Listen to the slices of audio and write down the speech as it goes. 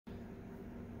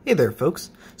Hey there,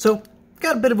 folks. So,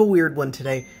 got a bit of a weird one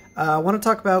today. I want to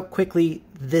talk about quickly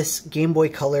this Game Boy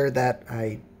Color that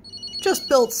I just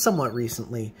built somewhat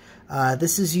recently.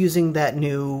 This is using that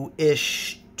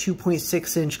new-ish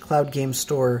 2.6-inch Cloud Game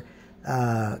Store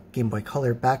Game Boy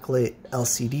Color Backlight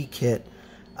LCD kit.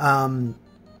 I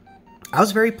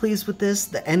was very pleased with this.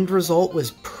 The end result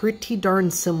was pretty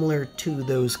darn similar to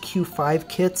those Q5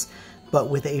 kits, but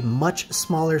with a much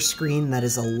smaller screen that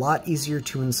is a lot easier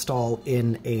to install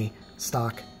in a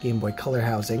stock Game Boy Color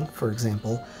housing, for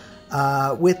example,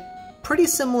 with pretty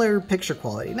similar picture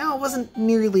quality. Now, it wasn't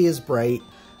nearly as bright,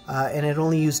 and it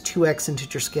only used 2x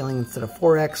integer scaling instead of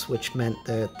 4x, which meant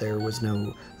that there was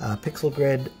no pixel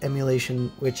grid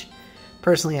emulation, which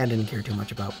personally I didn't care too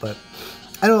much about, but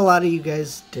I know a lot of you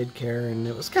guys did care, and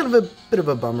it was kind of a bit of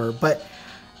a bummer, but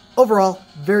overall,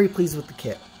 very pleased with the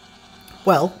kit.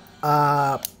 Well,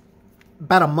 about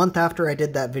a month after I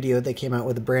did that video, they came out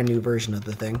with a brand new version of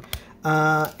the thing,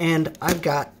 and I've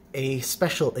got a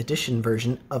special edition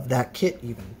version of that kit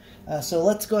even. So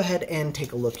let's go ahead and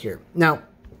take a look here. Now,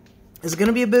 it's going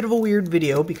to be a bit of a weird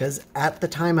video because at the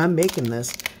time I'm making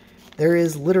this, there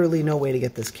is literally no way to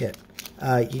get this kit.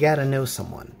 You gotta know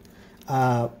someone.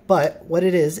 But what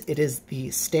it is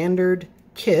the standard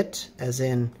kit, as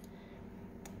in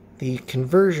the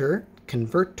converter,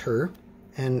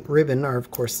 and ribbon are of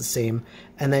course the same,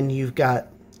 and then you've got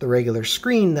the regular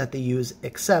screen that they use,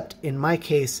 except in my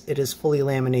case it is fully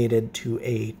laminated to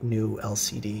a new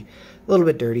LCD. A little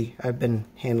bit dirty, I've been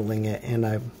handling it, and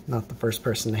I'm not the first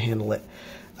person to handle it,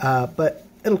 but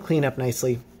it'll clean up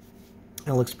nicely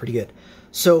and it looks pretty good.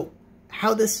 So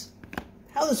how this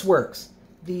works,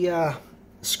 the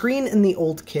screen in the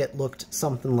old kit looked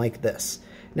something like this.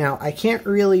 Now, I can't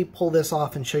really pull this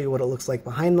off and show you what it looks like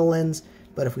behind the lens,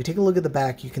 but if we take a look at the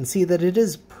back, you can see that it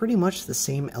is pretty much the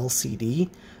same LCD.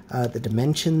 The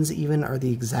dimensions even are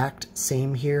the exact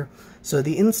same here. So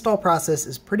the install process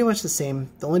is pretty much the same.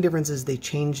 The only difference is they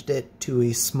changed it to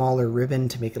a smaller ribbon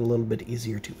to make it a little bit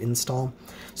easier to install.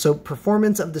 So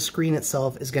performance of the screen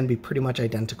itself is going to be pretty much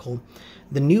identical.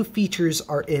 The new features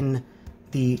are in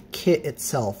the kit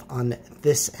itself on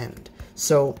this end.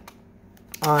 So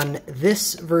on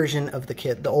this version of the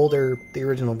kit, the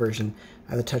original version,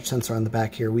 I have the touch sensor on the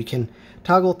back here. We can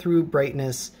toggle through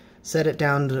brightness, set it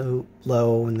down to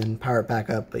low, and then power it back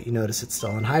up, but you notice it's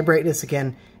still on high brightness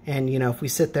again, and you know, if we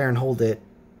sit there and hold it,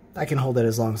 I can hold it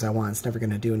as long as I want. It's never going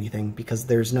to do anything because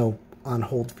there's no on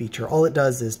hold feature. All it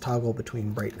does is toggle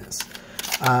between brightness.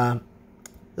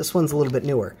 This one's a little bit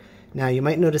newer. Now, you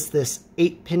might notice this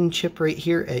 8-pin chip right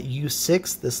here at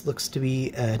U6. This looks to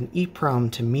be an EEPROM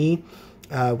to me,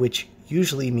 which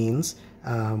usually means,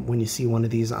 when you see one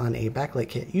of these on a backlight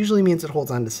kit, usually means it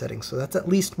holds on to settings. So that's at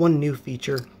least one new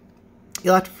feature.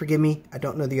 You'll have to forgive me, I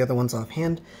don't know the other ones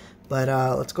offhand, but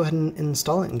let's go ahead and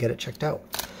install it and get it checked out.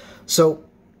 So,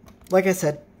 like I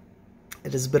said,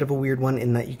 it is a bit of a weird one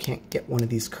in that you can't get one of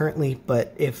these currently,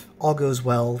 but if all goes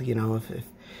well, you know,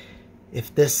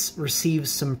 if this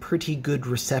receives some pretty good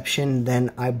reception,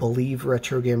 then I believe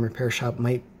Retro Game Repair Shop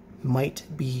might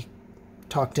be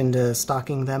talked into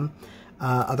stocking them.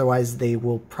 Otherwise, they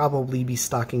will probably be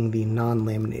stocking the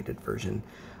non-laminated version.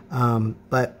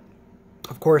 But,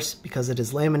 of course, because it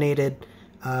is laminated,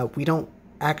 we don't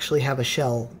actually have a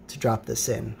shell to drop this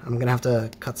in. I'm going to have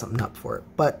to cut something up for it,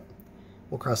 but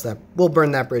we'll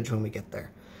burn that bridge when we get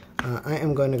there. I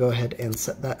am going to go ahead and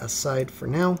set that aside for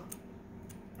now.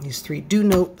 These three, do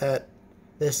note that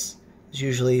this is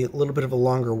usually a little bit of a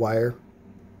longer wire,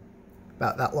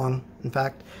 about that long, in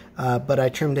fact, but I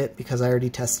trimmed it because I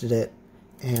already tested it,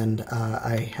 and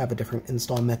I have a different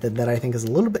install method that I think is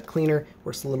a little bit cleaner,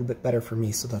 works a little bit better for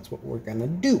me, so that's what we're gonna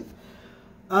do.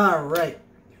 Alright,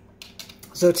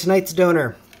 so tonight's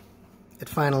donor, it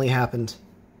finally happened.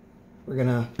 We're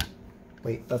gonna,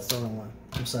 wait, that's the wrong one,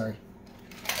 I'm sorry.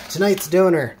 Tonight's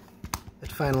donor,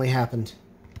 it finally happened.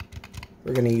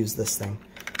 We're gonna use this thing.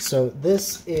 So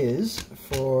this is,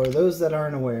 for those that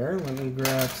aren't aware, let me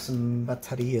grab some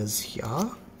batteries here.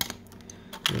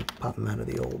 Let me pop them out of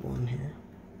the old one here.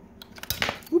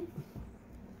 Whoop.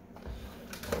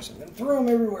 Of course, I'm gonna throw them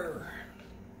everywhere.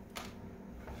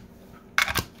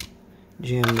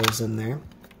 Jam those in there.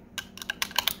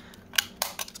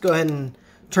 Let's go ahead and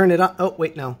turn it on. Oh,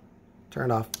 wait, no. Turn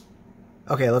it off.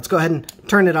 Okay, let's go ahead and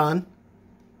turn it on.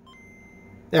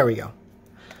 There we go.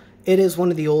 It is one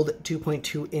of the old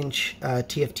 2.2-inch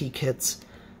TFT kits.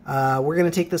 We're going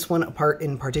to take this one apart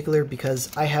in particular because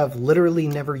I have literally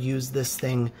never used this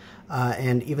thing,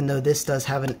 and even though this does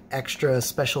have an extra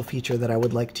special feature that I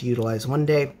would like to utilize one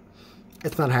day,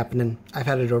 it's not happening. I've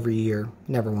had it over a year,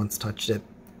 never once touched it.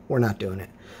 We're not doing it.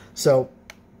 So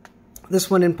This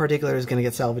one in particular is going to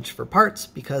get salvaged for parts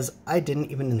because I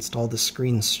didn't even install the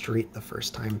screen straight the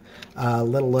first time,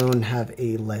 let alone have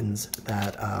a lens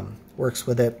that works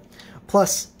with it.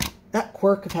 Plus, that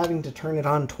quirk of having to turn it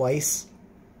on twice,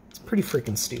 it's pretty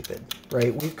freaking stupid,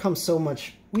 right? We've come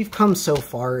so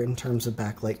far in terms of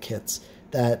backlight kits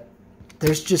that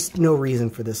there's just no reason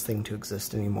for this thing to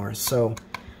exist anymore, so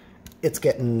it's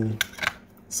getting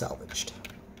salvaged.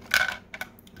 I'm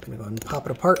going to go ahead and pop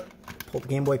it apart. Pull the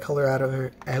Game Boy Color out of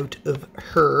her,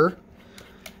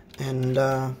 and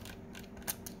go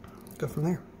from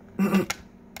there.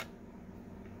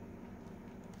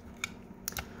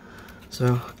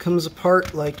 So it comes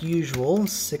apart like usual,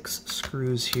 6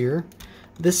 screws here.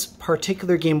 This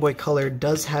particular Game Boy Color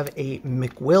does have a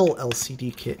McWill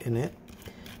LCD kit in it,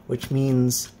 which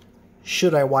means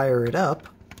should I wire it up,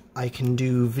 I can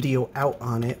do video out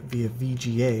on it via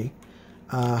VGA.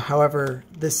 However,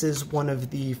 this is one of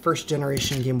the first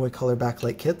generation Game Boy Color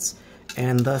backlight kits,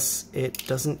 and thus it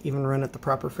doesn't even run at the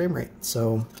proper frame rate,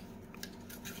 so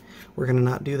we're going to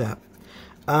not do that.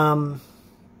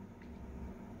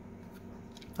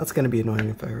 That's going to be annoying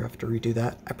if I ever have to redo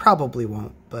that. I probably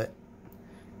won't, but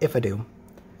if I do.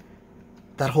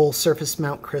 That whole surface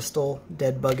mount crystal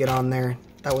dead bug it on there,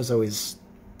 that was always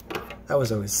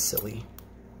silly.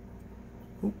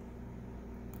 Oop.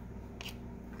 Get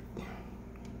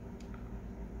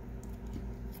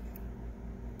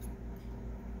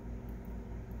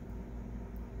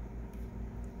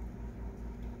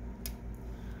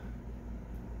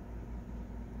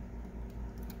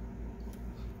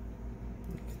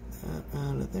that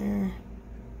out of there.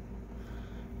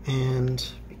 And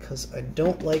because I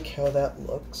don't like how that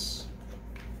looks,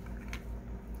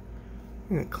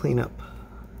 I'm going to clean up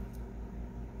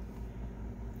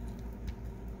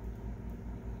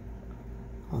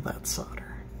all that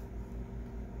solder.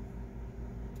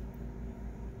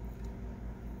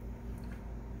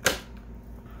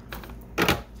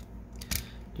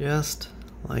 Just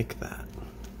like that.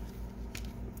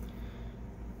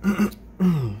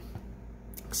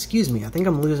 Excuse me, I think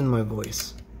I'm losing my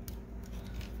voice.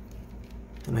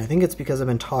 And I think it's because I've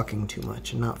been talking too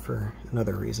much and not for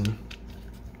another reason.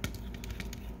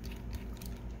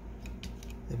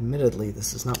 Admittedly,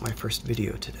 this is not my first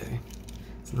video today.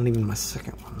 It's not even my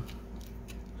second one.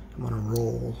 I'm on a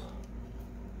roll.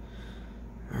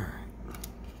 Alright.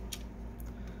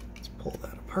 Let's pull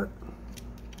that apart.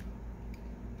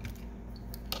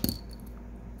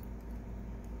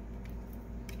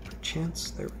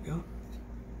 Chance, there we go.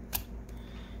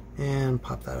 And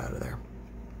pop that out of there.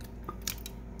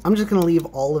 I'm just going to leave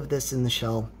all of this in the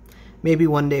shell. Maybe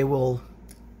one day we'll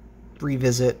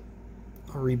revisit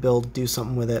or rebuild, do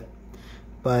something with it,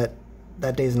 but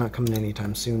that day's not coming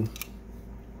anytime soon.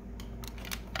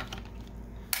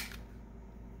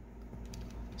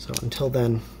 So until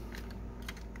then,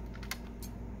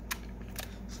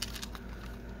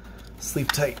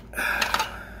 sleep tight.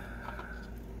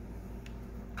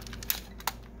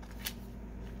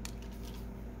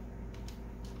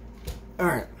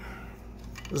 Alright,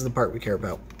 this is the part we care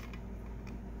about.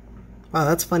 Wow,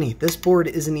 that's funny. This board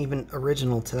isn't even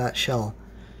original to that shell.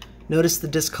 Notice the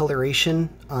discoloration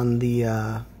on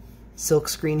the silk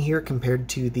screen here compared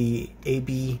to the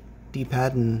AB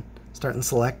D-pad and start and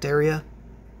select area.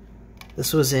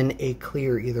 This was in a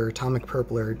clear, either Atomic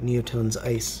Purple or Neotone's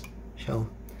Ice shell.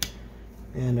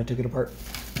 And I took it apart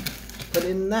to put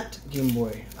in that Game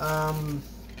Boy.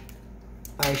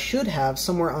 I should have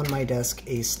somewhere on my desk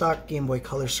a stock Game Boy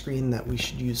Color screen that we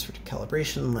should use for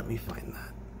calibration. Let me find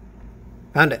that.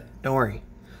 Found it, don't worry.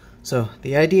 So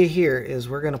the idea here is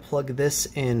we're going to plug this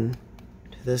in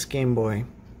to this Game Boy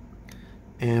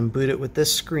and boot it with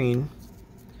this screen,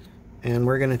 and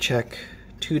we're going to check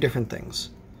two different things.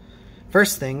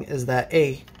 First thing is that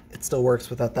A, it still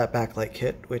works without that backlight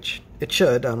kit, which it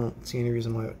should. I don't see any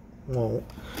reason why it won't.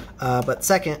 But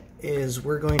second is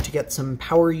we're going to get some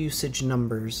power usage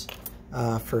numbers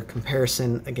for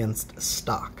comparison against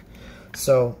stock.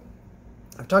 So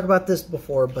I've talked about this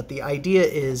before, but the idea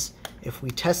is if we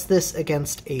test this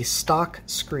against a stock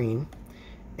screen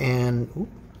and, oop,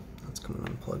 that's coming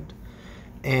unplugged,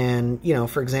 and, you know,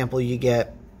 for example, you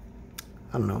get,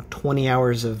 I don't know, 20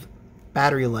 hours of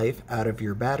battery life out of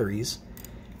your batteries,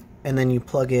 and then you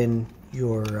plug in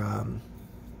your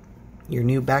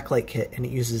new backlight kit and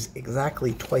it uses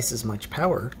exactly twice as much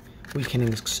power, we can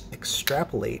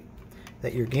extrapolate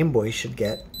that your Game Boy should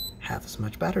get half as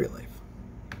much battery life.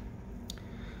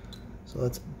 So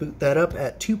let's boot that up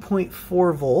at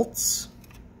 2.4 volts.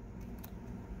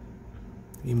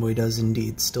 Game Boy does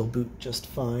indeed still boot just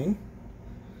fine.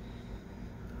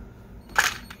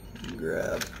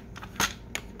 Grab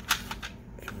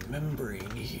membrane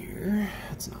here.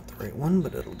 That's not the right one,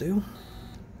 but it'll do.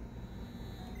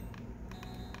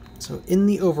 So in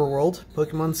the overworld,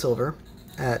 Pokemon Silver,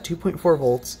 at 2.4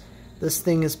 volts, this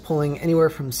thing is pulling anywhere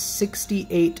from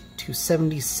 68 to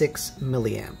 76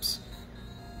 milliamps,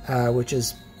 which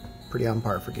is pretty on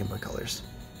par for Game Boy Colors.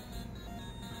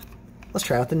 Let's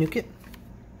try out the new kit.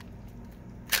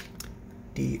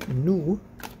 The new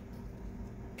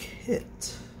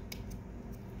kit.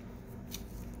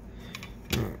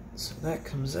 Alright, so that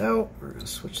comes out. We're going to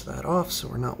switch that off so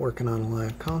we're not working on a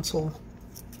live console.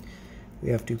 We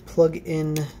have to plug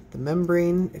in the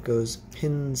membrane. It goes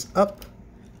pins up,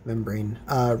 membrane,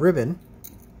 ribbon.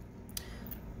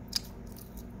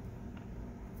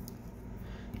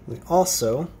 We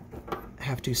also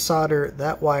have to solder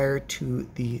that wire to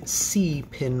the C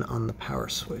pin on the power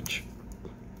switch.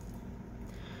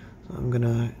 So I'm going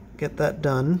to get that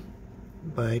done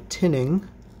by tinning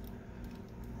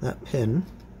that pin.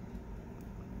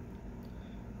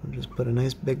 I'll just put a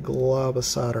nice big glob of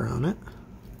solder on it.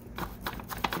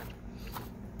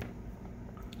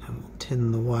 And we'll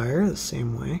tin the wire the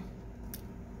same way.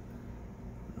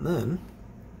 And then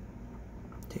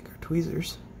take our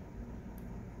tweezers.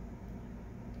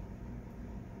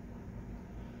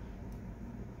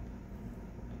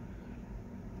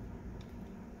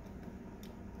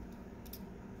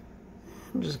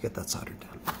 And just get that soldered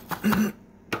down.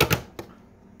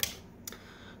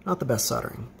 Not the best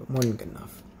soldering, but more than good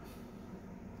enough.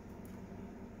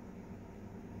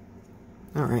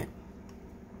 Alright.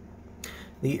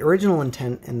 The original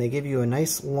intent, and they give you a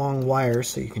nice long wire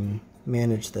so you can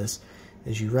manage this,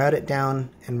 is you route it down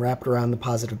and wrap it around the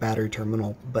positive battery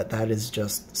terminal, but that is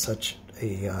just such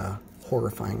a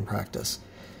horrifying practice.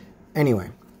 Anyway,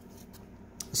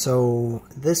 so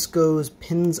this goes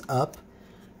pins up.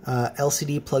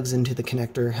 LCD plugs into the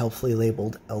connector, helpfully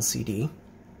labeled LCD.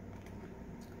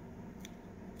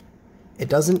 It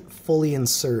doesn't fully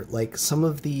insert. Like some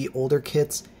of the older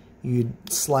kits, you'd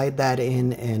slide that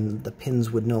in and the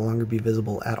pins would no longer be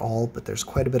visible at all, but there's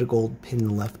quite a bit of gold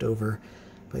pin left over.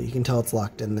 But you can tell it's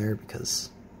locked in there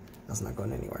because that's not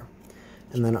going anywhere.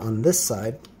 And then on this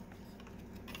side,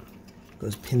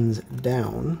 goes pins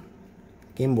down.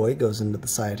 Game Boy goes into the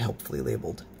side helpfully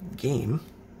labeled game.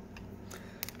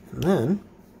 And then,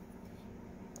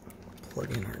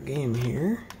 plug in our game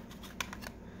here.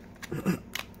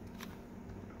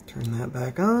 Turn that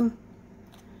back on.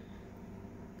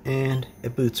 And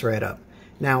it boots right up.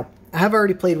 Now, I have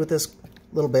already played with this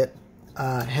a little bit,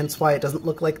 hence why it doesn't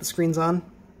look like the screen's on.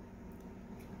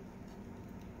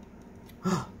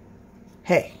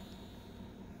 Hey,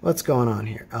 what's going on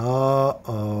here?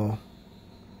 Uh-oh.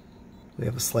 We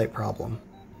have a slight problem.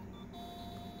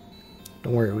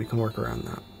 Don't worry, we can work around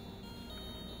that.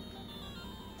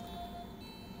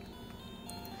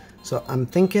 So I'm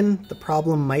thinking the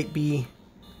problem might be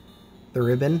the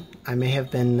ribbon. I may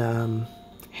have been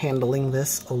handling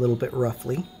this a little bit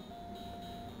roughly,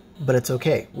 but it's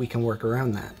okay. We can work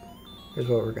around that. Here's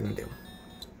what we're going to do.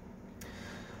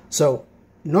 So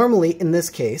normally in this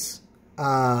case,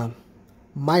 my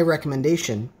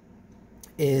recommendation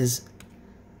is,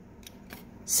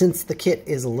 since the kit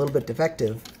is a little bit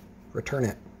defective, return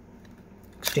it,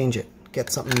 exchange it, get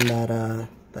something that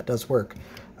that does work.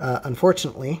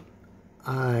 Unfortunately,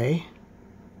 I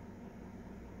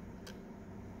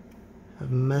have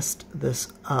messed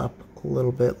this up a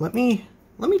little bit. Let me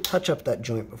touch up that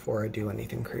joint before I do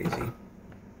anything crazy.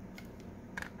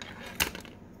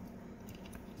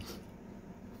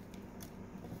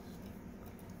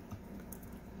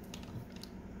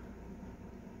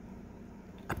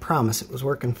 I promise it was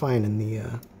working fine in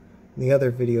the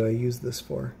other video I used this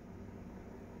for.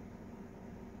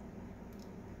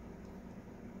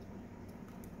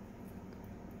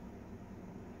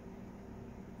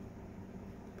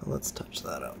 But let's touch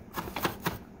that up.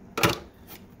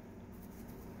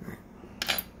 Right.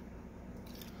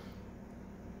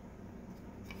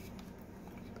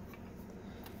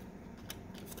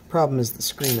 If the problem is the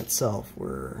screen itself,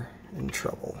 we're in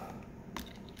trouble.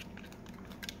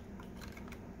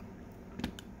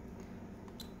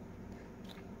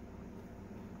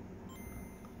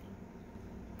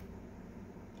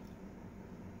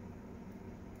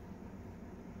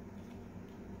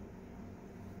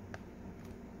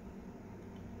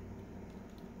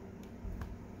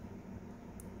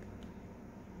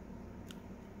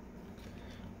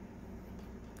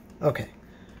 Okay,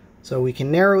 so we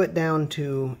can narrow it down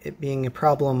to it being a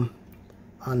problem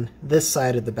on this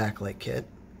side of the backlight kit.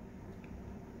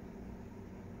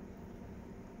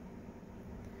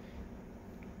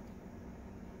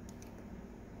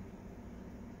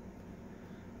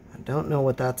 I don't know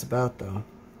what that's about though.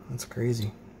 That's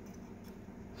crazy.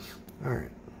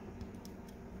 Alright.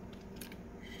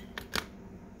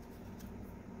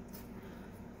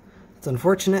 It's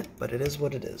unfortunate, but it is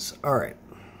what it is. Alright.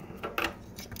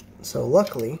 So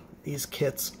luckily, these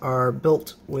kits are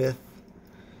built with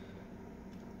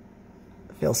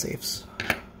fail-safes.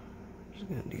 Just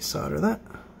going to desolder that.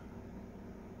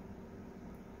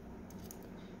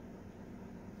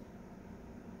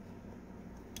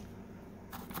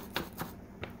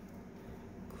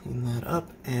 Clean that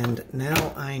up, and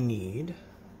now I need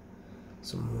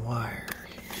some wire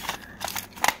here.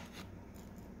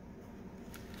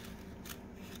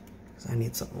 Because I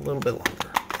need something a little bit longer.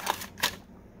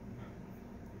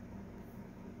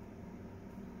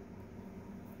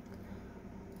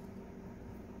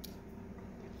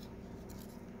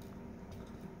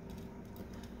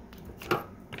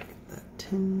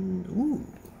 Ooh.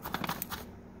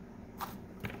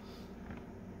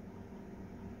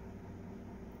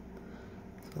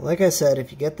 So like I said,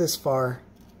 if you get this far,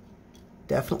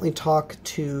 definitely talk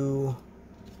to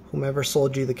whomever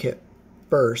sold you the kit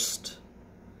first,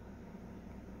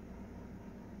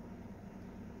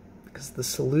 because the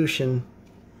solution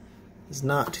is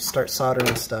not to start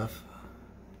soldering stuff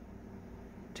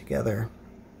together.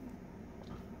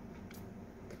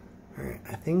 Alright,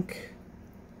 I think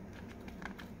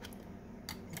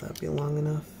that'll be long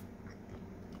enough.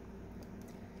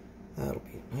 That'll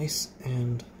be nice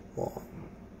and long.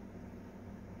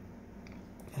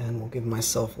 And we'll give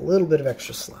myself a little bit of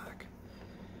extra slack.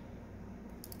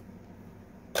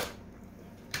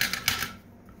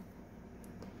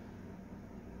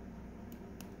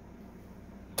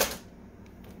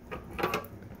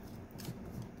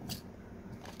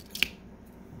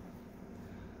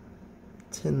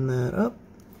 Tin that up.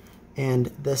 And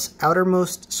this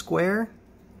outermost square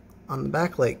on the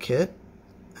backlight kit,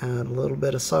 add a little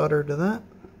bit of solder to that.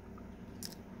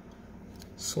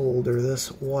 Solder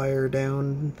this wire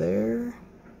down there.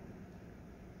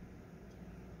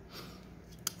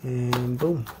 And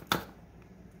boom.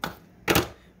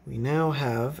 We now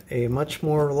have a much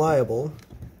more reliable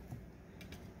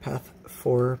path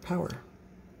for power.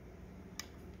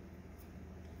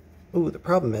 Ooh, the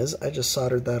problem is I just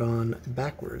soldered that on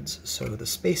backwards, so the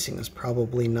spacing is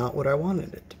probably not what I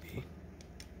wanted it to be.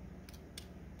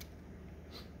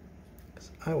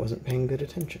 Because I wasn't paying good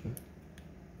attention.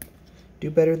 Do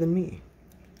better than me.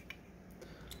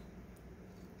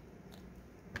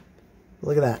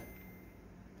 Look at that.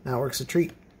 Now it works a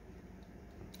treat.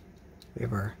 We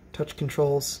have our touch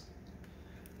controls.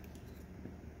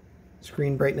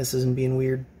 Screen brightness isn't being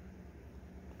weird.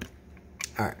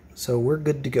 Alright, so we're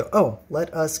good to go. Oh,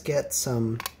 let us get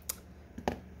some...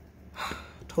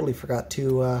 totally forgot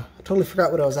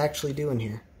what I was actually doing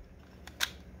here.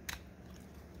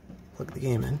 Plug the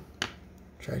game in.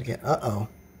 Try to get... Uh-oh.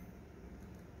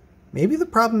 Maybe the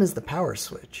problem is the power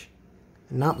switch,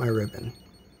 and not my ribbon.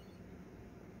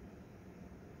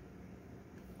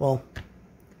 Well,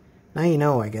 now you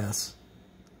know, I guess.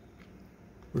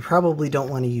 We probably don't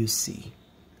want to use C.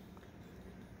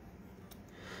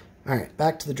 Alright,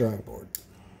 back to the drawing board.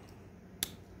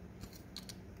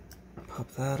 Pop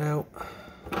that out.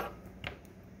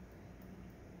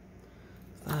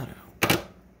 That out.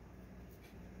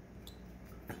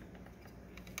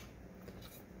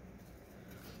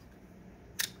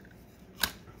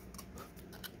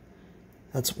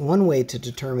 That's one way to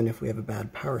determine if we have a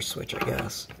bad power switch, I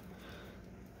guess.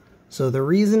 So the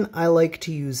reason I like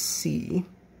to use C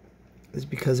is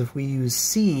because if we use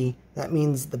C, that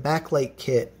means the backlight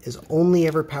kit is only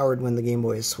ever powered when the Game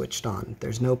Boy is switched on.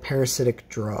 There's no parasitic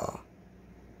draw.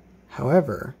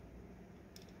 However,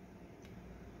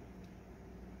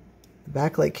 the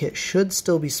backlight kit should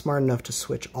still be smart enough to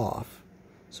switch off.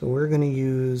 So we're going to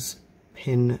use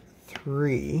pin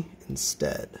 3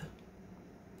 instead.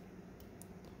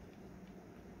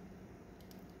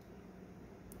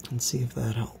 And see if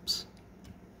that helps.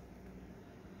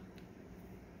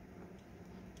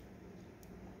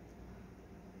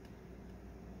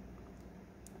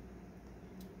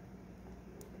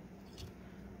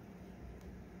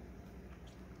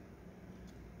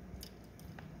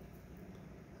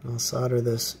 I'll solder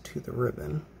this to the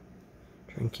ribbon.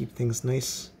 Try and keep things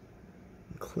nice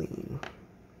and clean.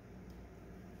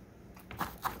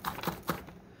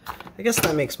 I guess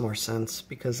that makes more sense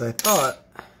because I thought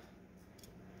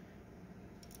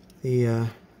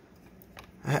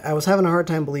I was having a hard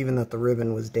time believing that the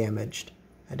ribbon was damaged.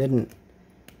 I didn't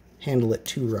handle it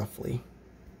too roughly.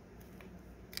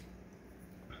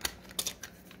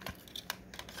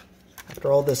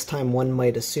 After all this time, one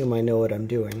might assume I know what I'm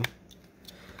doing,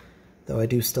 though I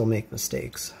do still make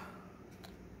mistakes.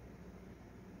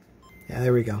 Yeah,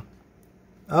 there we go.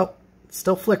 Oh, It's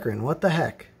still flickering. What the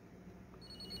heck?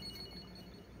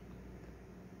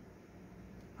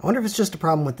 I wonder if it's just a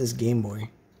problem with this Game Boy.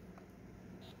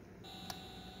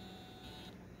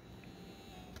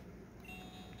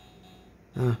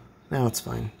 Now it's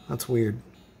fine. That's weird.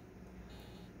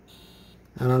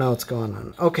 I don't know what's going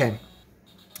on. Okay.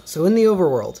 So in the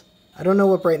overworld, I don't know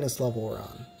what brightness level we're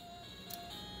on.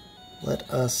 Let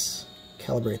us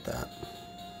calibrate that.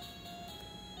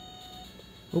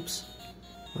 Oops.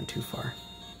 Went too far.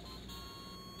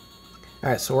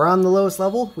 Alright, so we're on the lowest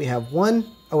level. We have one...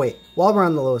 Oh wait, while we're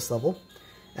on the lowest level,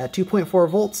 at 2.4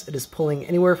 volts, it is pulling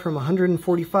anywhere from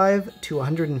 145 to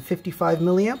 155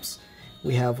 milliamps.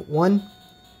 We have 1,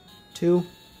 2,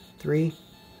 3,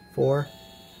 4,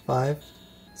 5,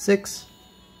 6,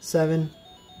 7,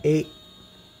 8.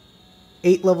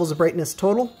 8 levels of brightness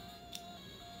total.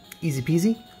 Easy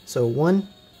peasy. So 1,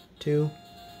 2,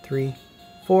 3,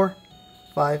 4,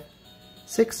 5,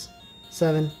 6,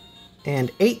 7,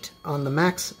 and 8 on the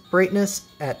max brightness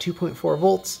at 2.4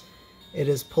 volts. It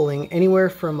is pulling anywhere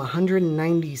from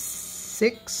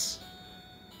 196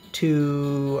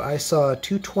 to, I saw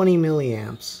 220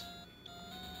 milliamps.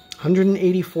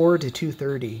 184 to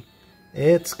 230.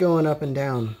 It's going up and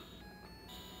down.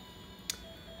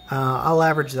 I'll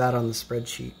average that on the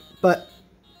spreadsheet. But,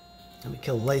 let me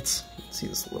kill the lights. You can see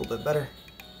this a little bit better.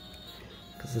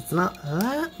 Because it's not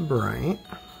that bright.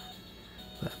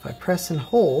 But if I press and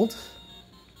hold,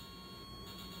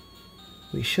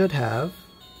 we should have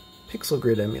pixel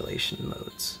grid emulation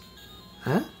modes.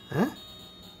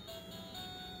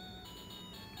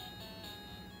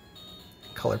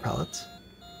 Color palettes.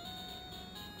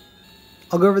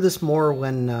 I'll go over this more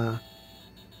when I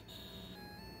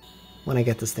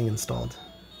get this thing installed.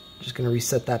 I'm just going to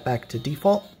reset that back to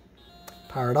default.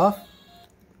 Power it off.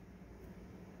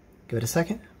 Give it a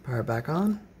second. Power it back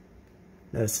on.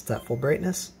 Notice it's at full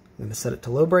brightness. I'm going to set it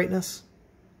to low brightness.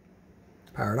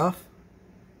 Power it off.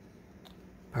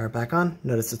 Power it back on.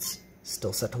 Notice it's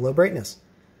still set to low brightness.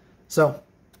 So,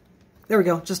 there we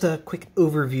go. Just a quick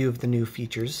overview of the new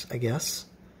features, I guess.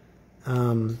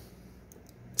 Seems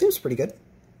pretty good.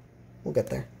 We'll get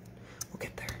there. We'll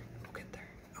get there. We'll get there.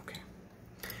 Okay.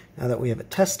 Now that we have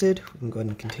it tested, we can go ahead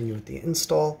and continue with the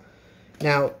install.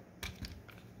 Now,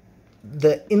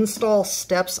 the install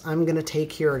steps I'm going to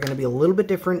take here are going to be a little bit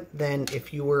different than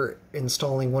if you were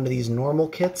installing one of these normal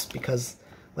kits, because,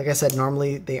 like I said,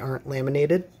 normally they aren't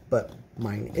laminated, but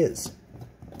mine is.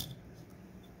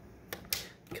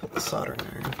 Kill the soldering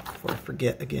iron before I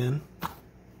forget again.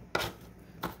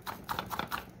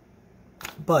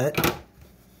 But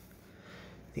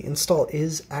the install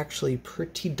is actually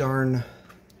pretty darn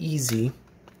easy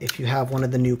if you have one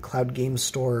of the new Cloud Game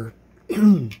Store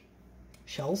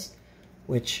shells,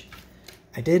 which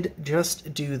I did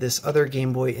just do this other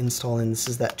Game Boy install in. This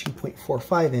is that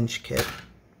 2.45 inch kit,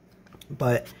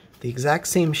 but the exact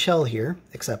same shell here,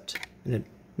 except in a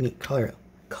neat color.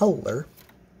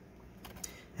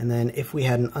 And then if we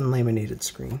had an unlaminated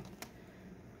screen,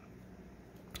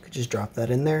 you could just drop that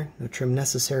in there, no trim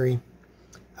necessary.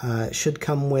 It should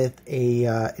come with a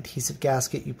adhesive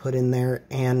gasket you put in there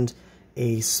and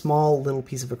a small little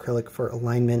piece of acrylic for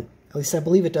alignment. At least I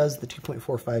believe it does. The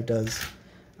 2.45 does.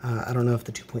 I don't know if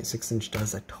the 2.6 inch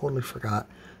does. I totally forgot.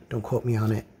 Don't quote me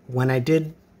on it. When I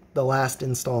did the last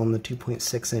install on the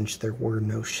 2.6 inch, there were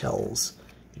no shells.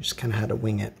 You just kind of had to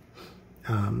wing it.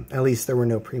 At least there were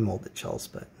no pre-molded shells,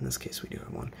 but in this case we do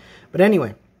have one. But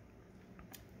anyway,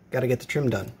 got to get the trim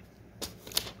done.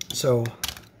 So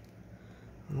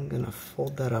I'm going to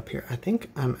fold that up here. I think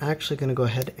I'm actually going to go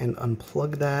ahead and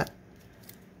unplug that.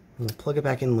 I'm going to plug it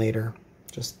back in later,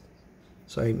 just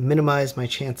so I minimize my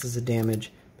chances of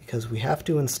damage, because we have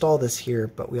to install this here,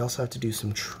 but we also have to do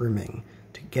some trimming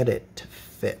to get it to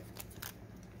fit.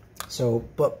 So,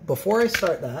 but before I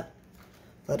start that,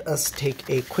 let us take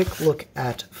a quick look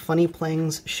at Funny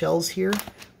Playing's shells here,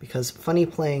 because Funny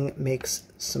Playing makes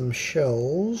some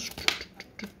shells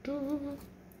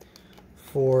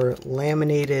for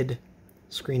laminated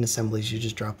screen assemblies. You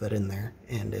just drop that in there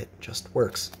and it just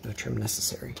works. No trim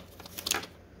necessary.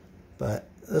 But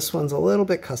this one's a little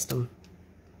bit custom.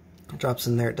 It drops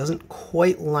in there. It doesn't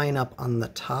quite line up on the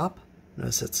top.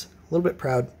 Notice it's a little bit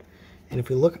proud. And if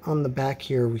we look on the back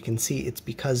here, we can see it's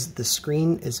because the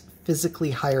screen is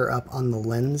physically higher up on the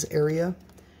lens area.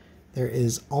 There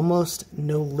is almost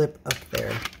no lip up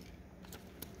there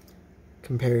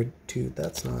compared to,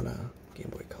 that's not a Game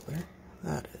Boy Color,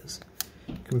 that is,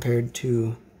 compared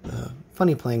to the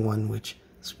Funny Playing one, which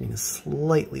the screen is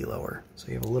slightly lower, so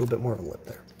you have a little bit more of a lip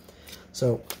there.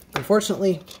 So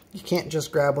unfortunately, you can't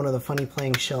just grab one of the Funny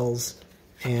Playing shells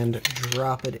and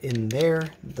drop it in there.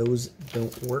 Those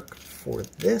don't work for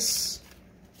this,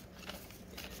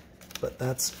 but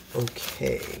that's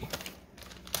okay.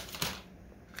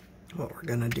 What we're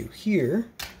gonna do here,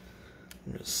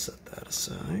 just set that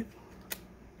aside.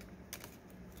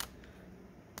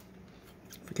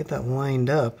 If we get that lined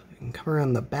up, we can come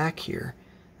around the back here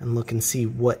and look and see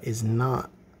what is not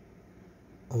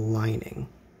aligning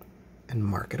and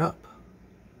mark it up.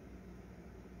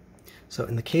 So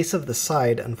in the case of the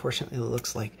side, unfortunately it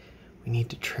looks like we need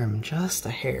to trim just a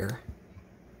hair.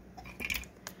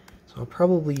 So I'll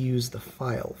probably use the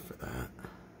file for that.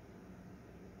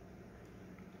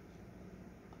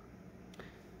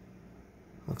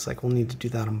 Looks like we'll need to do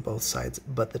that on both sides,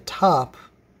 but the top,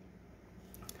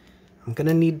 I'm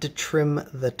gonna need to trim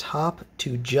the top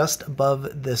to just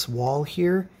above this wall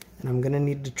here, and I'm gonna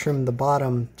need to trim the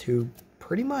bottom to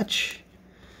pretty much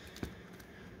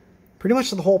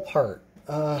the whole part.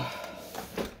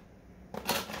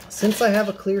 Since I have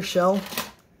a clear shell,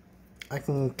 I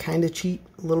can kind of cheat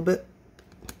a little bit.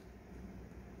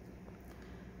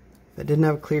 If I didn't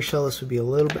have a clear shell, this would be a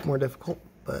little bit more difficult,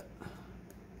 but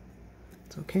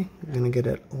it's okay. I'm gonna get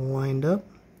it lined up,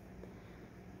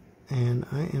 and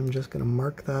I am just gonna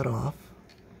mark that off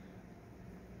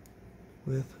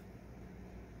with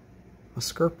a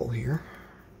scalpel here.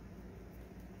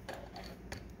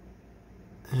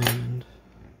 And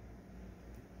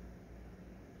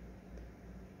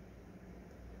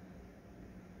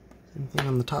same thing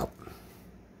on the top.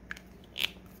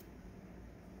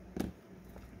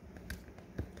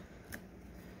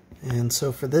 And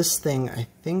so for this thing, I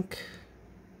think,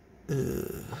 I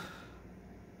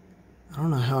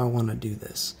don't know how I want to do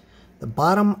this. The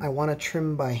bottom I want to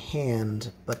trim by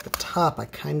hand, but the top I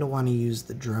kind of want to use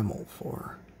the Dremel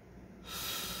for.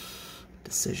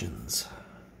 Decisions.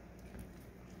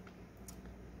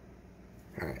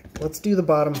 Alright, let's do the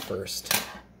bottom first.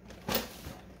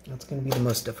 That's going to be the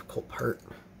most difficult part,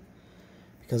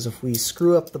 because if we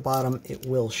screw up the bottom, it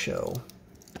will show.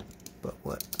 But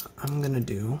what I'm going to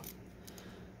do,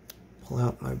 pull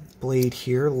out my blade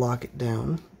here, lock it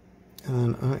down,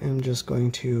 and I am just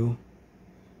going to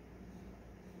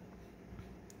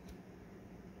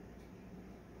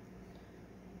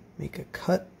make a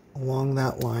cut along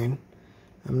that line.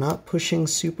 I'm not pushing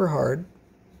super hard.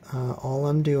 All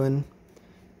I'm doing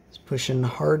is pushing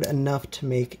hard enough to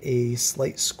make a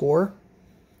slight score,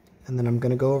 and then I'm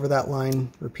going to go over that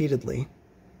line repeatedly,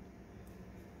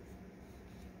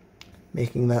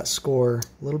 making that score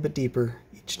a little bit deeper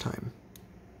each time.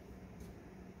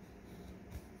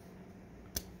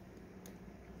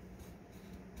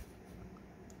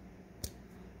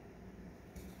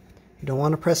 You don't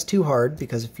want to press too hard,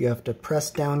 because if you have to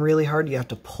press down really hard, you have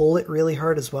to pull it really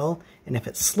hard as well, and if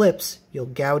it slips, you'll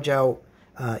gouge out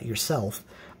yourself,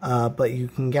 but you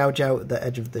can gouge out the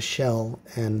edge of the shell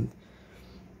and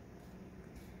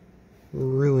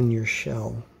ruin your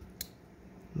shell.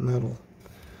 And that'll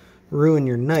ruin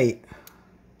your night,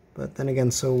 but then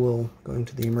again, so will going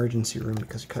to the emergency room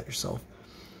because you cut yourself.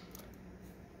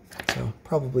 So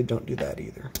probably don't do that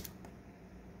either.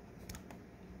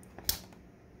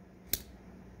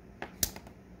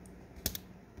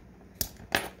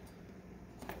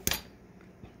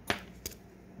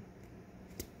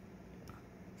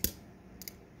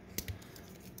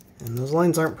 And those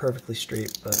lines aren't perfectly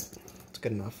straight, but it's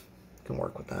good enough. You can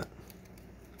work with that.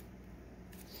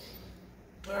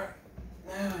 Alright,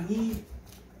 now I need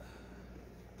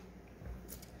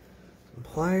some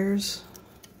pliers.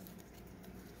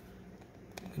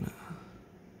 I'm gonna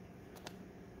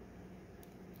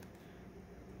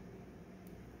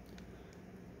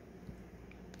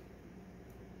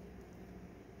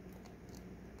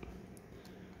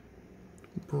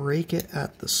break it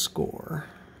at the score.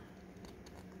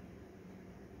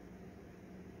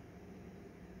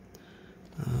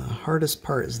 The hardest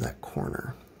part is that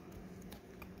corner.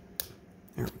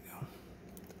 There we go.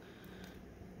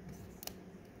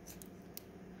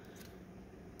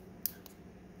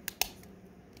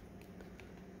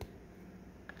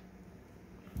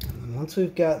 And then once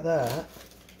we've got that,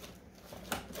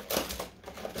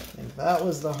 and that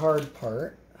was the hard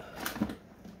part,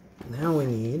 now we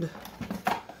need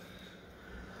a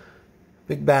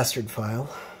big bastard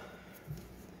file.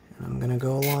 And I'm going to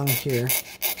go along here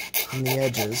on the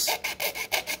edges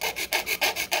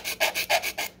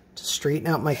to straighten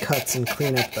out my cuts and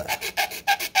clean up the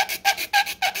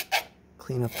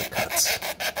cuts.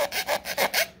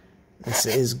 This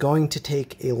is going to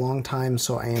take a long time,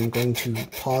 so I am going to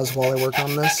pause while I work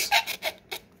on this,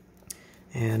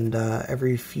 and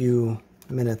every few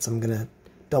minutes I'm going to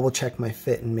double check my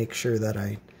fit and make sure that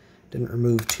I didn't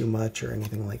remove too much or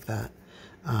anything like that.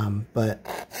 But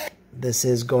this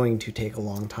is going to take a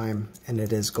long time, and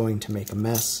it is going to make a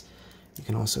mess. You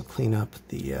can also clean up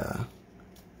the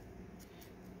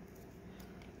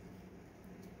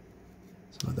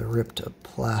some of the ripped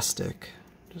plastic.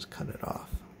 Just cut it off.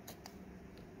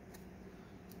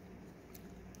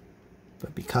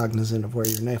 But be cognizant of where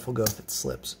your knife will go if it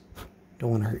slips.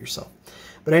 Don't want to hurt yourself.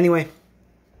 But anyway,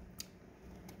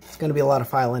 it's going to be a lot of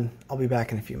filing. I'll be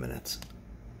back in a few minutes.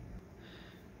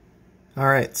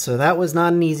 Alright, so that was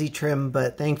not an easy trim,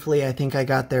 but thankfully I think I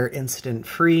got there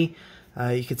incident-free.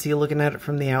 You can see looking at it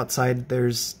from the outside,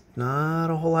 there's not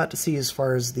a whole lot to see as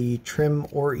far as the trim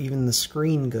or even the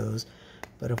screen goes.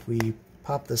 But if we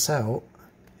pop this out,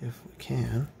 if we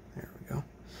can, there we go.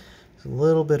 There's a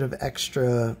little bit of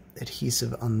extra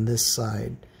adhesive on this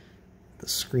side the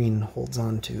screen holds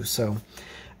on to. So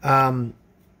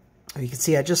you can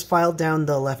see I just filed down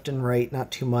the left and right,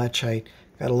 not too much. I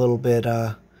got a little bit,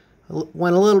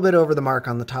 went a little bit over the mark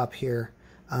on the top here.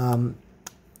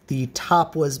 The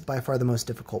top was by far the most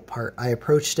difficult part. I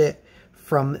approached it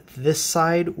from this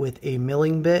side with a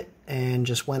milling bit and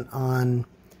just went on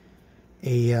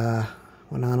a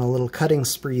little cutting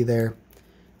spree there.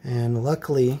 And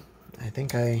luckily, I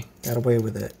think I got away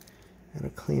with it. Gotta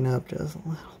clean up just a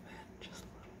little bit, just a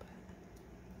little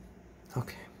bit.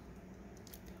 Okay.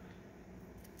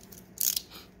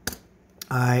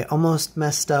 I almost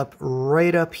messed up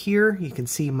right up here. You can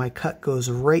see my cut goes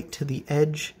right to the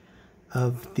edge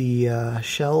of the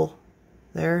shell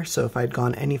there. So if I'd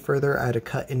gone any further, I'd have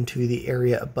cut into the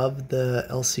area above the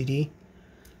LCD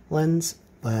lens,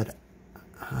 but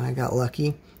I got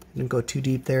lucky. Didn't go too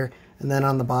deep there. And then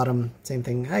on the bottom, same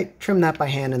thing. I trimmed that by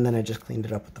hand and then I just cleaned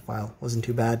it up with the file. Wasn't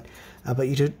too bad. But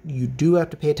you do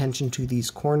have to pay attention to these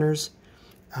corners.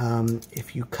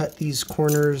 If you cut these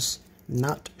corners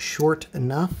not short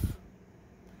enough,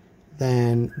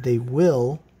 then they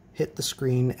will hit the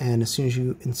screen, and as soon as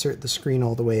you insert the screen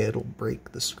all the way, it'll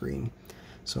break the screen.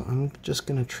 So I'm just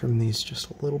going to trim these just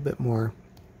a little bit more,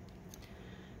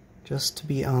 just to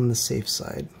be on the safe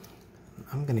side.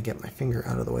 I'm going to get my finger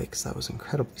out of the way because that was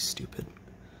incredibly stupid.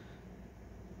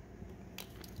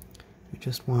 We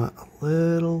just want a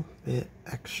little bit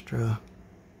extra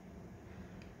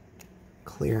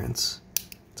clearance.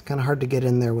 It's kind of hard to get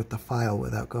in there with the file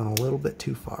without going a little bit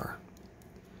too far.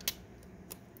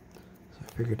 So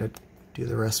I figured I'd do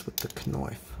the rest with the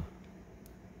knife.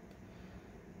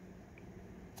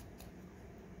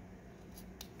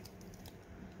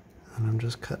 And I'm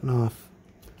just cutting off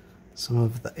some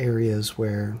of the areas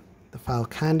where the file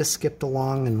kind of skipped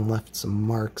along and left some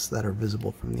marks that are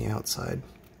visible from the outside.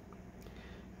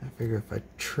 I figure if I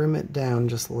trim it down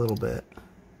just a little bit,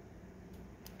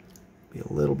 be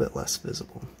a little bit less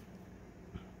visible.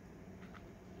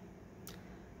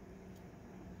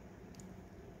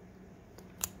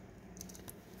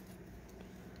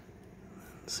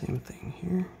 Same thing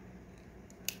here.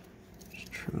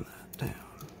 Just trim that down.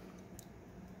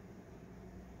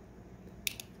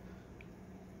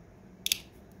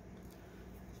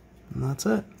 And that's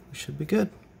it. We should be good.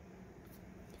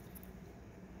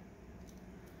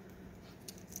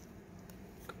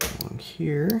 Go along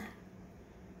here.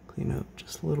 Clean up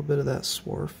just a little bit of that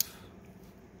swarf.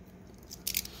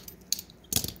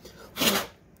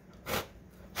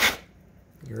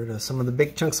 Get rid of some of the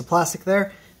big chunks of plastic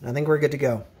there, and I think we're good to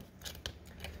go.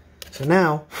 So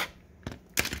now,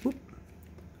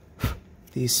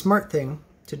 the smart thing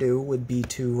to do would be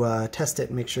to test it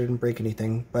and make sure it didn't break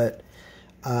anything, but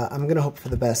I'm going to hope for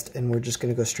the best, and we're just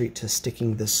going to go straight to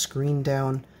sticking the screen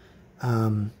down,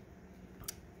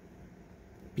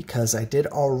 because I did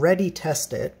already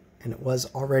test it, and it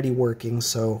was already working,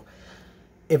 so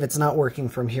if it's not working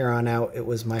from here on out, it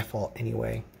was my fault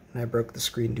anyway, and I broke the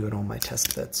screen doing all my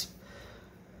test fits.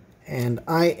 And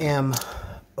I am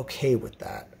okay with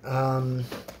that.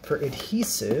 For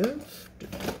adhesive,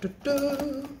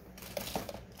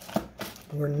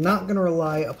 we're not going to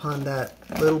rely upon that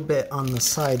little bit on the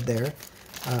side there.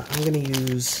 I'm going to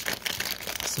use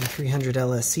some 300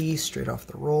 LSE straight off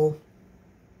the roll.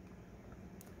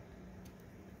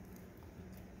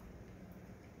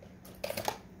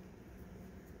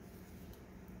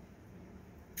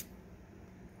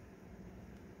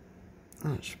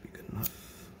 That should be good enough.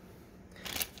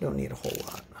 Don't need a whole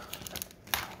lot.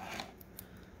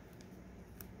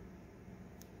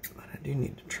 But I do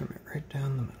need to trim it right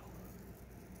down the middle.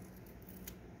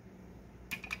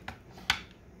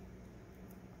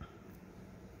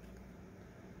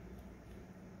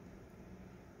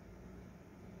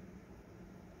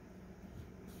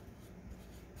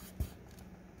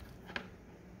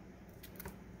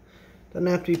 Doesn't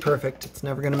have to be perfect. It's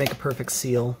never going to make a perfect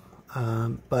seal.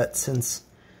 But since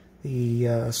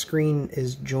The screen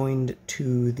is joined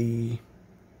to the...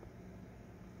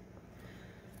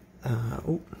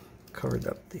 covered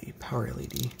up the power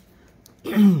LED.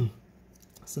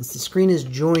 Since the screen is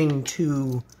joined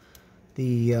to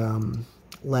the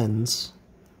lens,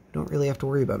 we don't really have to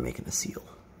worry about making a seal.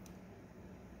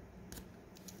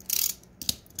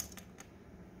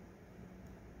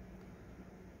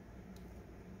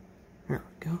 There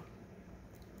we go.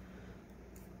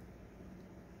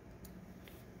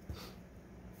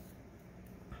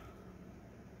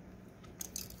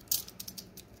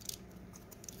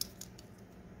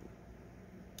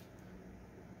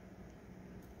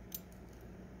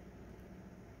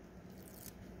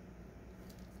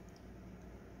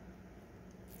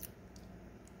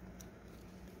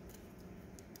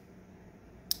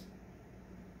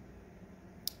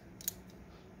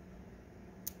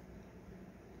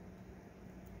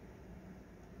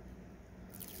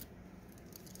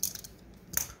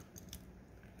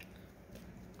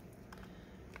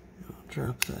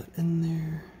 Drop that in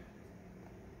there.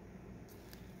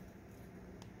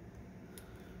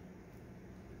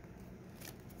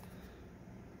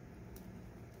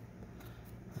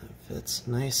 That fits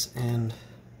nice and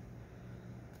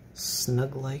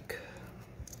snug-like.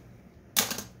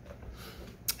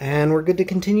 And we're good to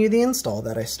continue the install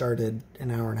that I started an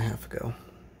hour and a half ago.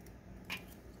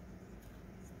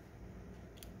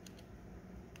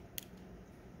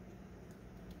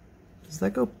 Does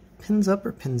that go pins up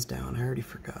or pins down? I already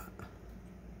forgot.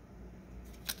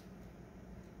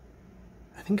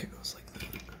 I think it goes like that.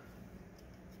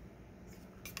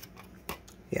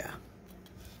 Yeah.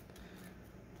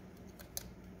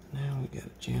 Now we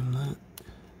gotta jam that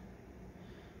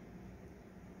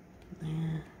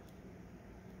there.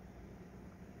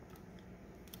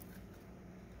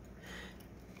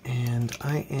 And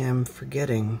I am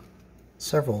forgetting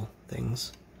several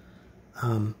things,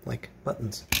 like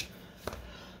buttons.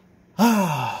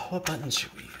 What buttons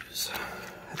should we use?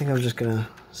 I think I'm just gonna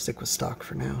stick with stock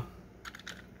for now.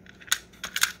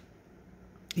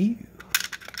 Ew.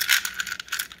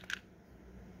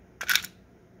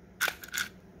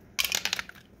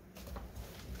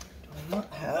 Do I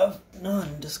not have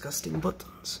non-disgusting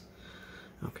buttons?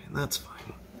 Okay, that's fine.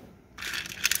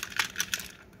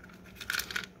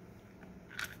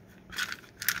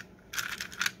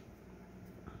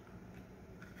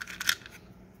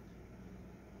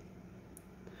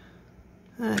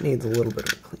 That needs a little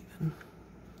bit of cleaning.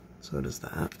 So does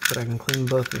that, but I can clean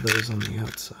both of those on the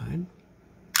outside.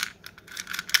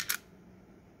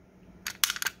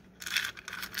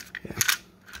 Yeah,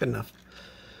 good enough.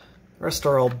 The rest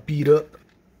are all beat up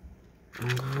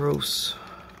and gross.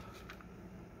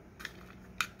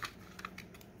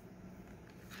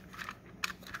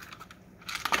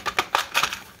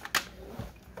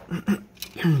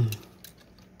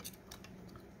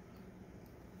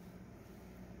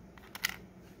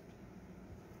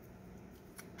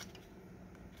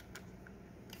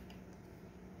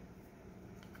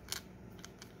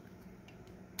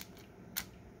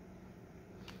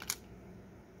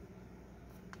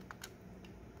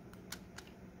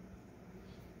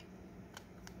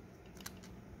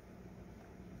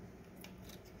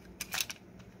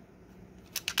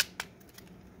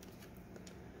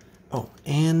 Oh,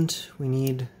 and we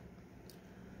need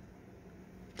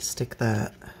to stick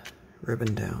that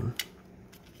ribbon down.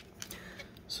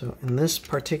 So in this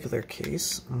particular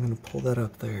case, I'm going to pull that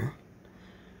up there.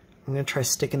 I'm going to try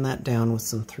sticking that down with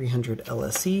some 300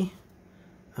 LSE.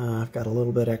 I've got a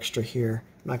little bit extra here.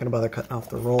 I'm not going to bother cutting off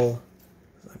the roll.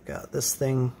 I've got this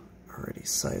thing already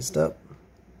sized up.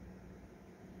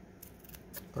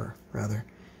 Or rather,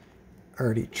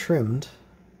 already trimmed.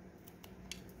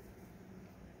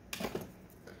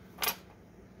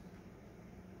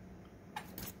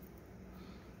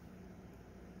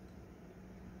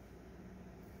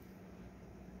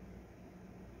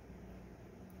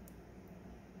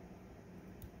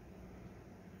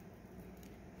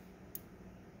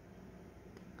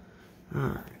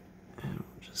 Alright, and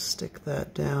we'll just stick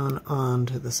that down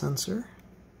onto the sensor.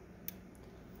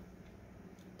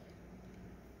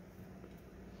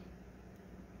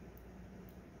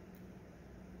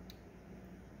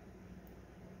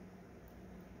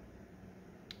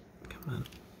 Come on.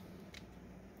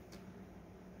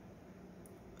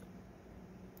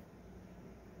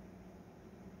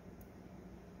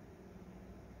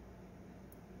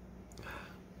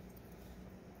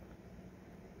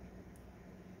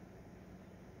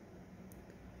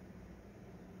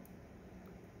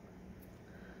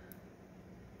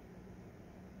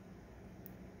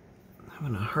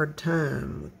 Having a hard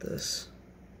time with this.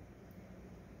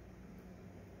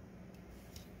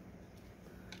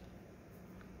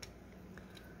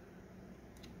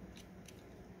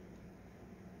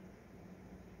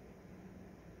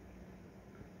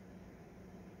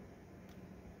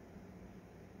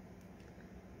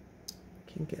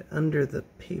 Can't get under the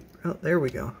paper. Oh, there we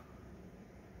go.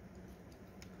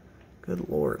 Good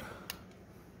Lord.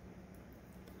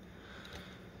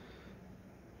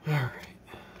 All right.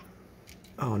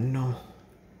 Oh, no.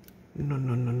 No,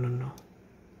 no, no, no, no.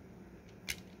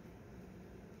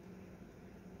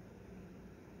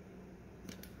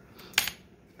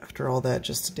 After all that,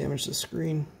 just to damage the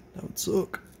screen, that would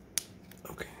suck.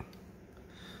 Okay.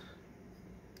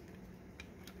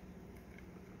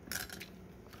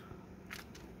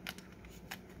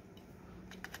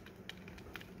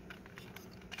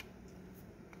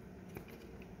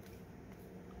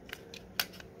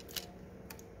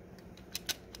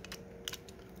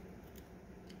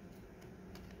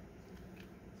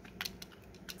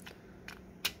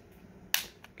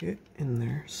 Get in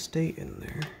there, stay in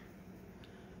there.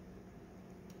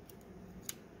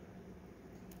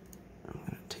 I'm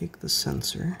going to take the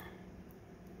sensor,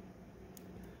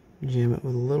 jam it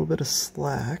with a little bit of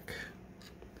slack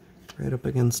right up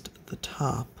against the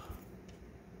top.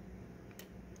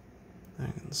 I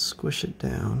can squish it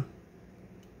down.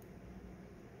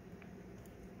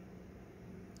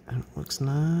 And it looks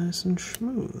nice and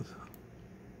smooth.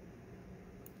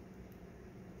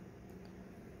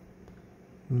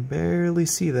 Barely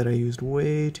see that I used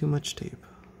way too much tape.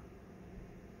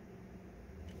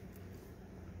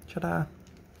 Ta-da!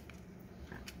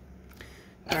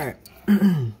 Alright.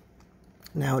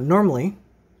 Now, normally,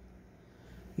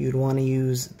 you'd want to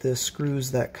use the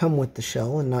screws that come with the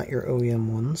shell and not your OEM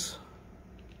ones.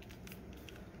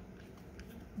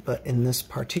 But in this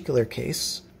particular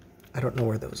case, I don't know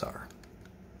where those are.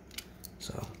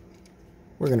 So,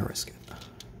 we're going to risk it.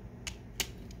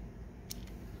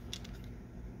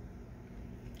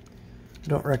 I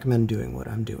don't recommend doing what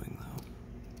I'm doing, though.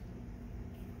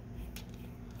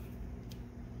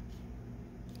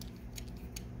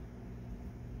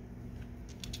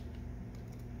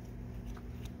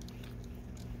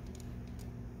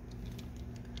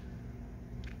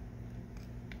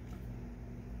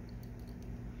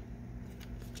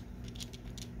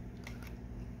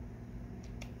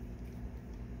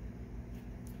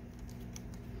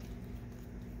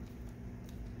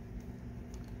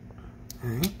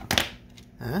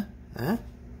 Alright.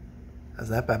 How's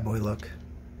that bad boy look?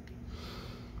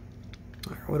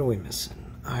 Alright, what are we missing?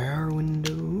 IR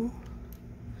window.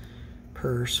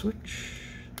 Per switch.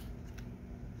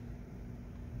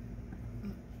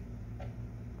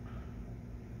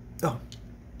 Oh.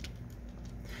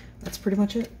 That's pretty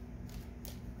much it.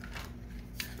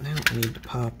 Now I need to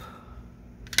pop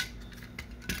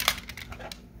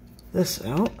this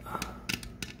out.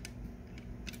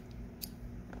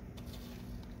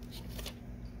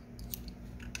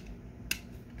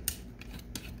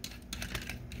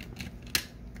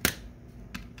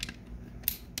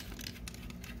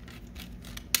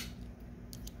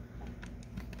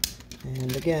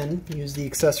 And again, use the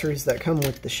accessories that come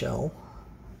with the shell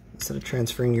instead of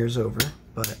transferring yours over,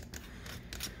 but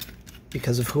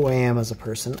because of who I am as a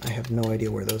person, I have no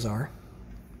idea where those are.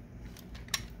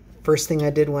 First thing I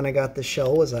did when I got the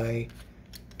shell was I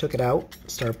took it out,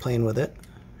 started playing with it,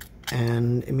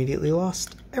 and immediately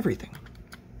lost everything.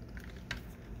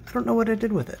 I don't know what I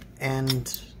did with it.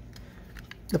 And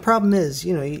the problem is,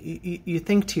 you know, you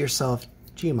think to yourself,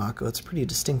 gee, Mako, it's a pretty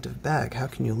distinctive bag. How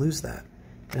can you lose that?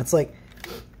 And it's like,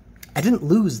 I didn't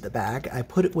lose the bag. I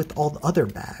put it with all the other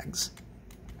bags.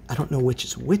 I don't know which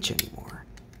is which anymore.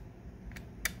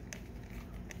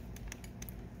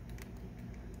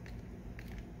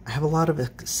 I have a lot of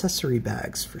accessory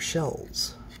bags for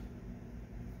shells.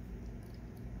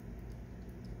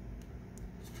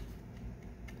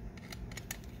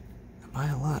 I buy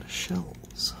a lot of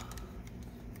shells.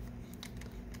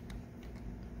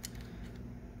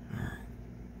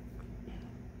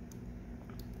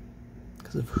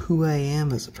 Because of who I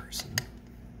am as a person.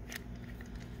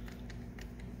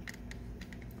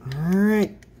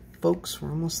 Alright, folks, we're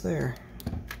almost there.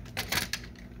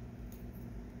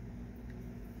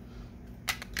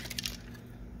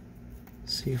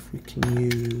 See if we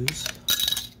can use...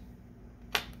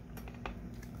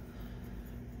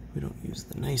 We don't use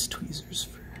the nice tweezers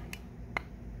for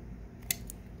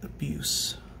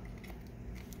abuse.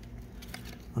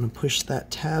 I'm going to push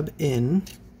that tab in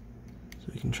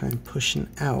so we can try and push it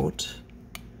out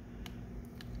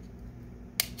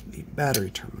the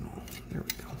battery terminal. There we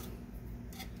go.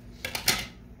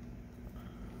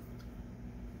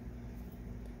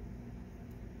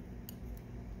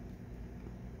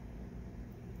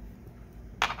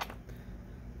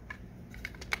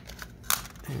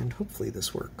 And hopefully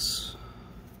this works.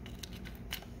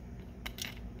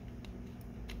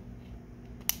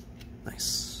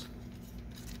 Nice.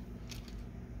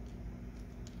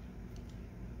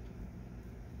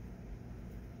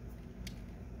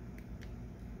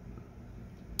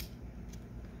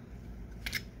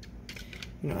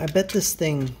 You know, I bet this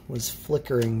thing was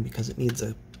flickering because it needs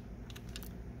a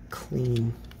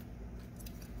clean.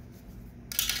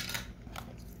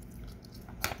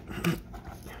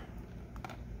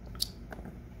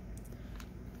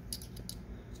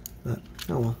 But,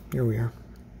 oh well, here we are.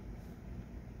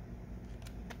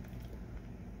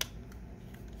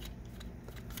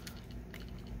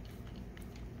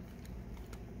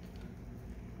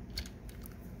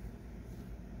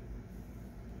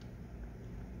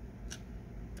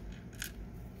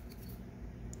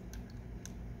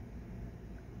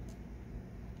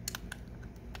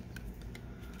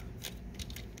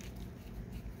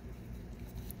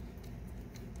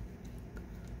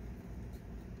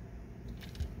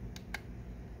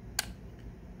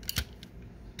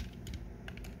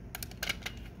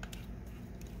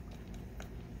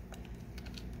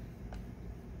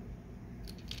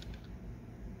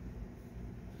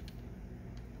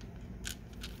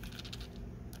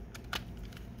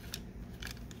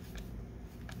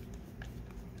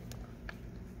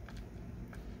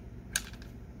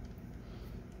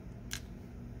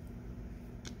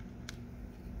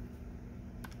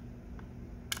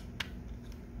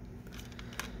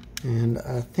 And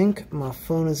I think my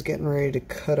phone is getting ready to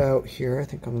cut out here. I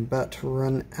think I'm about to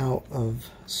run out of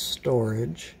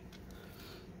storage.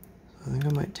 I think I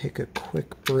might take a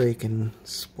quick break and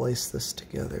splice this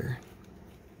together.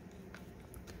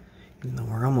 Even though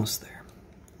we're almost there.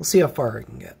 We'll see how far I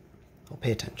can get. I'll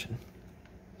pay attention.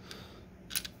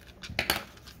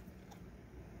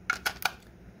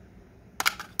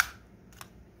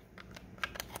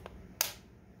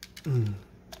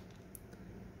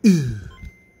 Ew.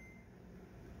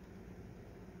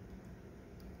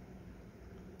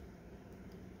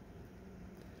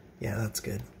 Yeah, that's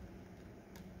good.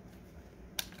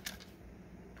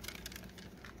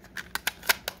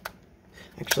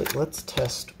 Actually, let's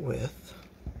test with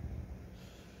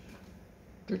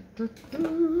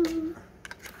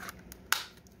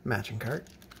matching cart.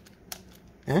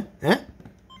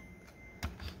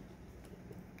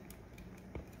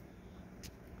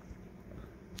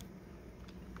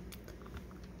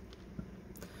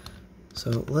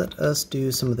 So let us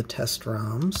do some of the test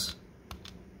ROMs.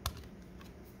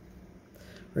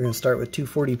 We're going to start with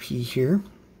 240p here.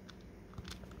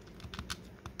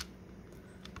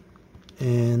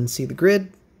 And see the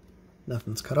grid.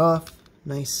 Nothing's cut off.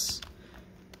 Nice.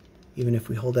 Even if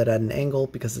we hold that at an angle,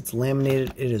 because it's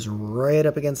laminated, it is right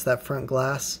up against that front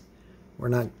glass. We're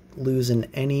not losing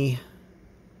any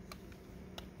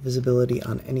visibility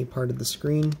on any part of the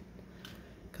screen,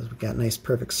 because we've got nice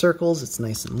perfect circles. It's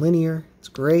nice and linear. It's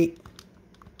great.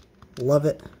 Love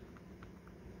it.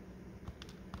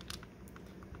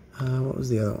 What was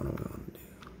the other one we want to do?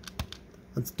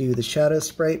 Let's do the shadow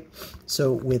sprite.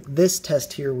 So with this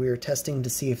test here, we are testing to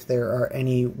see if there are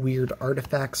any weird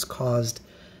artifacts caused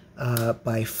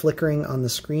by flickering on the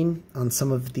screen. On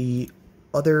some of the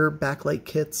other backlight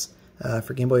kits,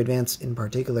 for Game Boy Advance in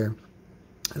particular,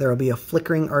 there will be a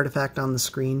flickering artifact on the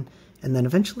screen, and then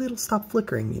eventually it'll stop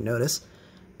flickering, you notice.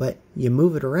 But you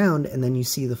move it around, and then you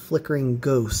see the flickering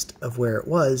ghost of where it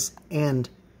was and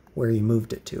where you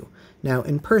moved it to. Now,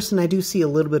 in person, I do see a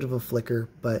little bit of a flicker,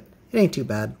 but it ain't too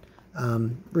bad.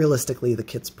 Realistically, the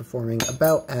kit's performing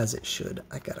about as it should.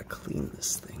 I gotta clean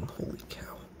this thing. Holy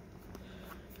cow.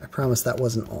 I promise that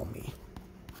wasn't all me.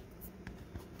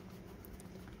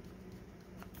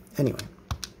 Anyway,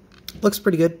 looks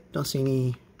pretty good. Don't see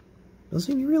any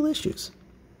real issues.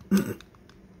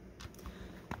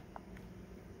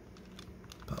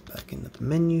 Pop back into the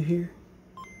menu here.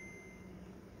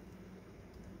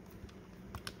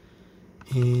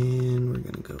 And we're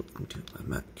going to go into my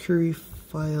Mercury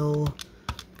file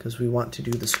because we want to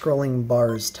do the scrolling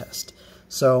bars test.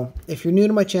 So if you're new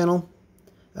to my channel,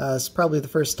 it's probably the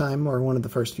first time or one of the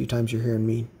first few times you're hearing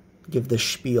me give this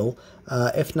spiel.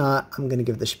 If not, I'm going to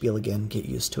give the spiel again, get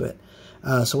used to it.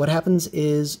 So what happens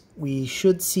is we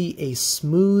should see a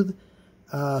smooth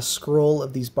scroll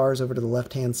of these bars over to the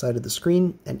left-hand side of the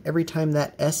screen, and every time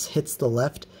that S hits the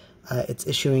left, it's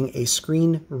issuing a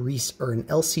screen or an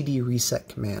LCD reset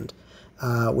command,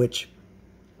 which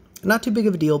not too big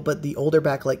of a deal, but the older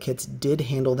backlight kits did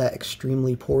handle that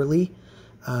extremely poorly,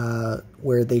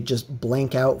 where they just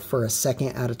blank out for a second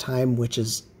at a time, which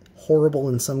is horrible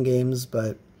in some games,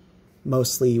 but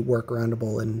mostly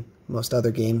workaroundable in most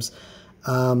other games.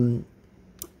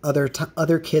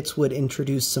 Other kits would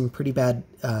introduce some pretty bad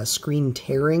screen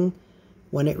tearing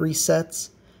when it resets.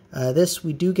 This,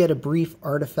 we do get a brief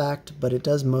artifact, but it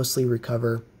does mostly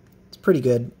recover. It's pretty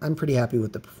good. I'm pretty happy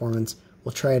with the performance.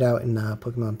 We'll try it out in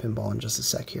Pokemon Pinball in just a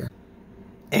sec here.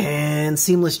 And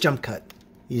seamless jump cut.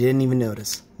 You didn't even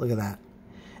notice. Look at that.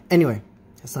 Anyway,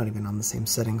 It's not even on the same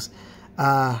settings.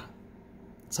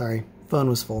 Sorry, phone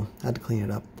was full. Had to clean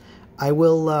it up. I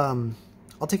will,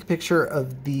 I'll take a picture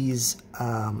of these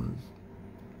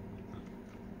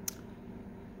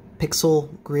pixel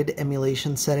grid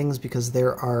emulation settings because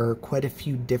there are quite a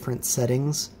few different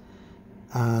settings.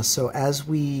 So as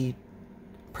we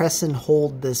press and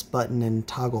hold this button and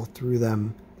toggle through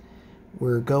them,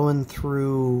 we're going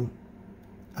through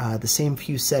the same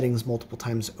few settings multiple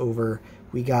times over.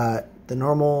 We got the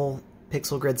normal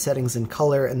pixel grid settings in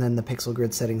color and then the pixel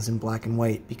grid settings in black and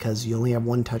white because you only have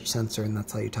one touch sensor and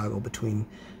that's how you toggle between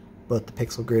both the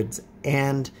pixel grids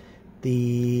and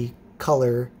the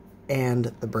color and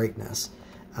the brightness.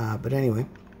 But anyway,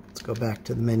 let's go back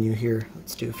to the menu here.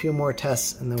 Let's do a few more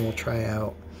tests and then we'll try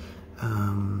out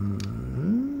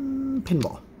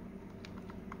pinball.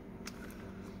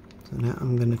 So now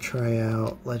I'm going to try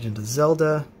out Legend of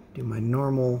Zelda, do my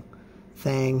normal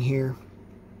thing here.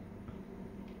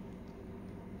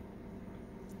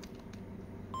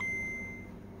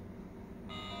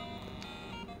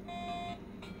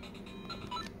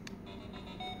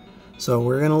 So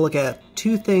we're going to look at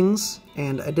two things,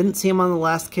 and I didn't see them on the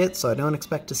last kit, so I don't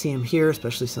expect to see them here,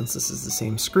 especially since this is the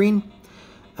same screen.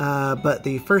 But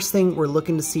the first thing, we're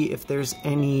looking to see if there's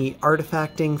any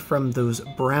artifacting from those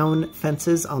brown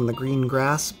fences on the green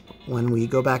grass when we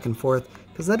go back and forth,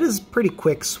 because that is a pretty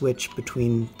quick switch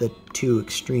between the two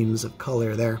extremes of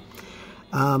color there.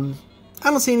 I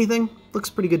don't see anything. Looks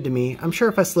pretty good to me. I'm sure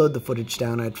if I slowed the footage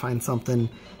down, I'd find something.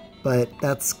 But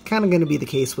that's kind of going to be the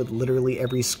case with literally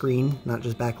every screen, not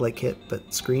just Backlight kit,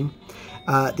 but screen.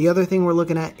 The other thing we're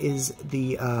looking at is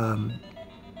the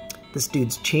this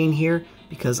dude's chain here,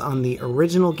 because on the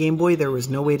original Game Boy there was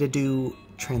no way to do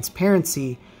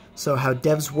transparency, so how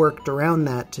devs worked around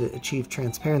that to achieve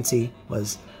transparency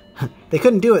was they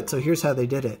couldn't do it, so here's how they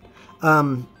did it.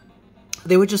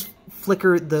 They would just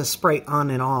flicker the sprite on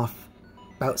and off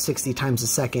about 60 times a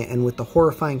second, and with the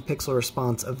horrifying pixel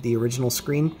response of the original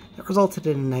screen, that resulted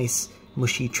in a nice,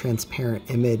 mushy, transparent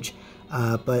image.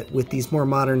 But with these more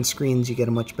modern screens, you get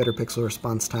a much better pixel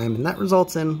response time, and that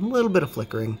results in a little bit of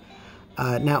flickering.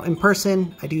 Now, in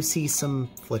person, I do see some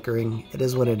flickering. It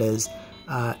is what it is.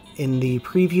 In the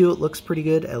preview, it looks pretty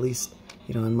good, at least,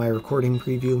 you know, in my recording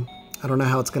preview. I don't know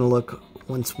how it's going to look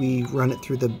once we run it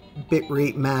through the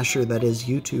bitrate masher that is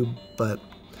YouTube, but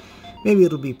maybe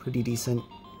it'll be pretty decent.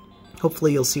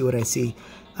 Hopefully you'll see what I see.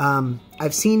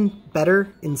 I've seen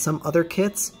better in some other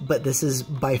kits, but this is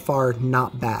by far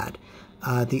not bad.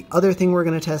 The other thing we're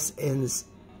going to test is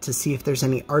to see if there's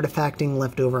any artifacting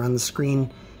left over on the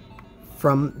screen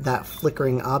from that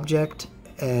flickering object.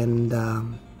 And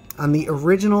on the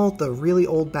original, the really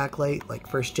old Backlight, like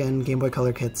first gen Game Boy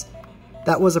Color kits,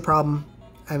 that was a problem.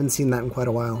 I haven't seen that in quite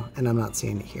a while, and I'm not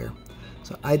seeing it here.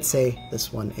 So I'd say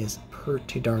this one is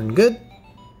pretty darn good.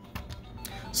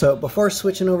 So before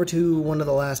switching over to one of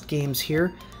the last games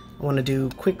here, I want to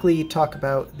quickly talk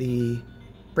about the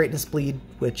brightness bleed,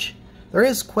 which there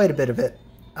is quite a bit of it.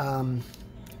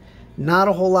 Not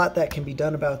a whole lot that can be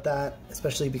done about that,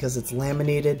 especially because it's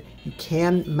laminated. You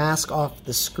can mask off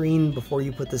the screen before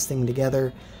you put this thing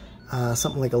together.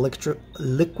 Something like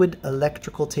liquid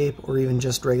electrical tape or even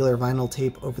just regular vinyl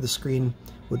tape over the screen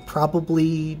would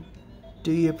probably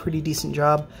do you a pretty decent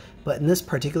job. But in this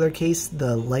particular case,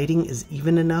 the lighting is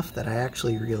even enough that I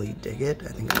actually really dig it. I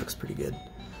think it looks pretty good.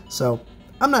 So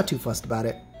I'm not too fussed about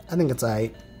it. I think it's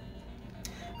alright.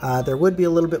 There would be a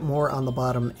little bit more on the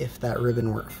bottom if that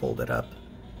ribbon weren't folded up.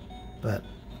 But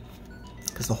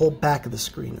because the whole back of the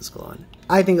screen is glowing.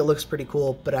 I think it looks pretty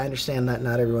cool, but I understand that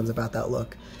not everyone's about that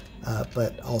look.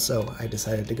 But also, I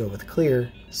decided to go with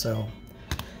clear, so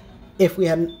if we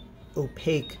had an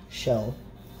opaque shell,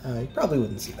 you probably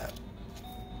wouldn't see that.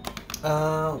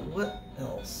 What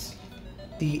else?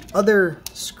 The other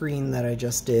screen that I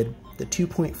just did, the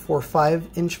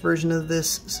 2.45 inch version of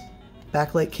this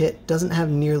Backlight kit, doesn't have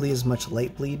nearly as much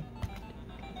light bleed,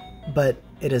 but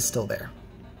it is still there.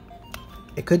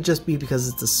 It could just be because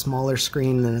it's a smaller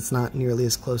screen and it's not nearly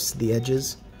as close to the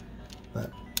edges,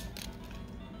 but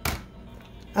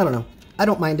I don't know. I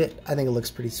don't mind it. I think it looks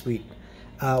pretty sweet.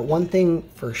 One thing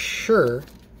for sure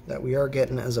that we are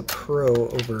getting as a pro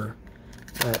over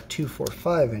at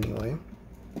 245 anyway.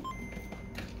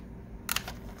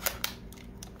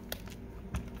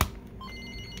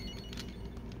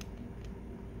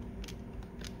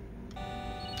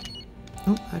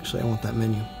 Oh, actually I want that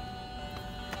menu.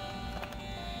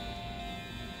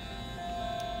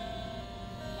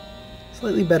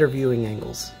 Slightly better viewing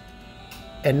angles.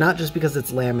 And not just because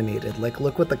it's laminated, like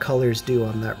look what the colors do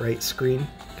on that right screen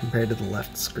compared to the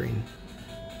left screen.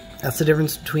 That's the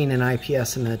difference between an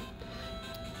IPS and a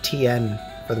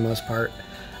TN for the most part.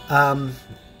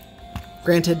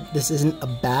 Granted, this isn't a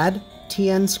bad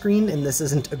TN screen, and this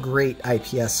isn't a great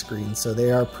IPS screen, so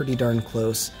they are pretty darn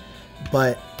close,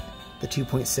 but the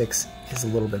 2.6 is a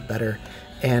little bit better,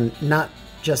 and not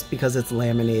just because it's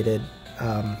laminated.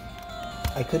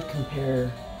 I could compare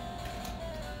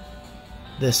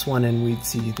this one and we'd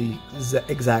see the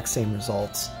exact same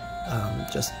results,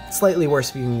 just slightly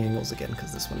worse viewing angles again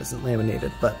because this one isn't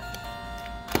laminated, but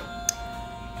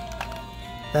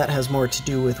that has more to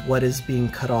do with what is being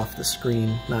cut off the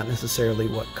screen, not necessarily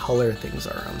what color things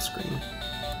are on screen.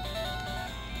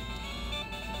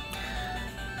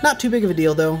 Not too big of a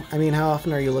deal though. I mean, how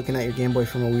often are you looking at your Game Boy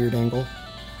from a weird angle?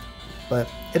 But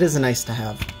it is a nice to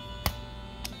have.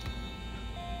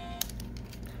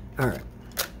 Alright.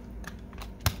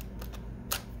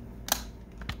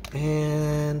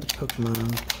 And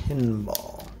Pokemon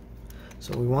Pinball.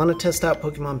 So we want to test out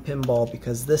Pokemon Pinball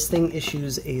because this thing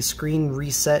issues a screen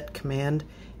reset command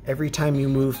every time you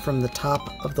move from the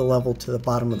top of the level to the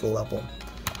bottom of the level.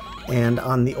 And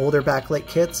on the older Backlight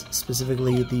kits,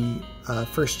 specifically the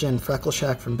first gen Freckle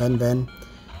Shack from Ben,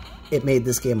 it made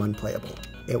this game unplayable.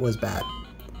 It was bad.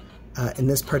 In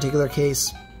this particular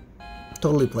case,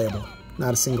 totally playable.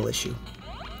 Not a single issue,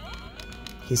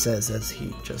 he says as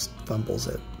he just fumbles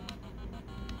it.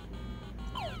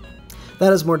 That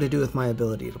has more to do with my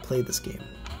ability to play this game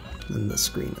than the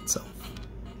screen itself.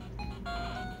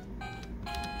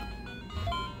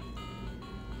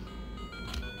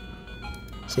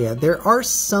 So yeah, there are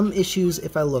some issues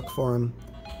if I look for them.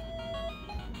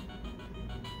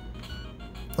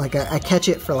 Like I catch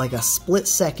it for like a split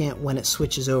second when it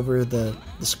switches over, the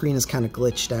screen is kind of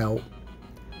glitched out.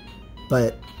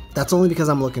 But that's only because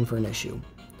I'm looking for an issue.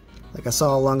 Like I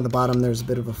saw along the bottom there's a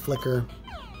bit of a flicker.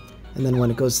 And then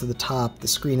when it goes to the top, the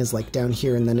screen is like down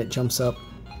here and then it jumps up.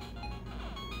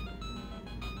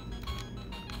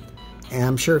 And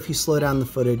I'm sure if you slow down the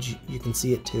footage, you can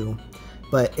see it too.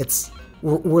 But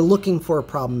we're looking for a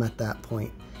problem at that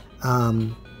point.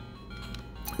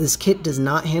 This kit does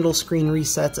not handle screen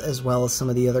resets as well as some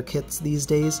of the other kits these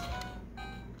days.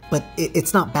 But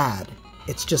it's not bad.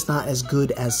 It's just not as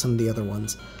good as some of the other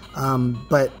ones.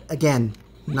 But again,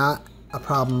 not a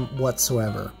problem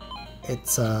whatsoever.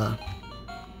 It's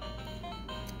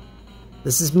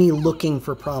this is me looking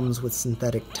for problems with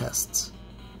synthetic tests.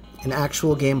 In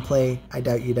actual gameplay, I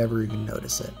doubt you'd ever even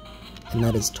notice it, and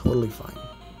that is totally fine.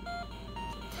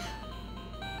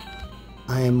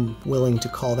 I am willing to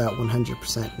call that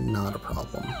 100% not a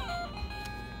problem.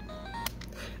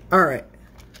 Alright.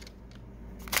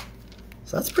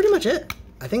 So that's pretty much it.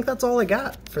 I think that's all I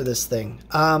got for this thing.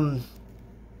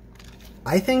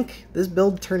 I think this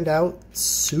build turned out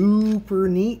super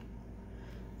neat.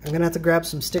 I'm going to have to grab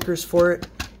some stickers for it.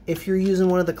 If you're using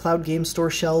one of the Cloud Game Store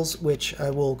shells, which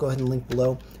I will go ahead and link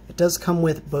below, it does come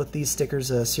with both these stickers,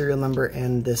 a serial number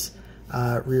and this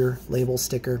rear label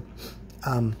sticker.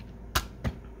 I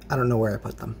don't know where I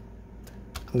put them.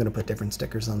 I'm going to put different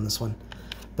stickers on this one,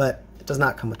 but it does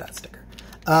not come with that sticker.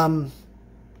 No,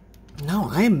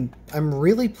 I'm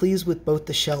really pleased with both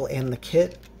the shell and the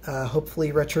kit.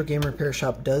 Hopefully Retro Game Repair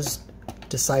Shop does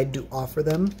decide to offer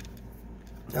them.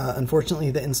 Unfortunately,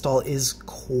 the install is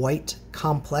quite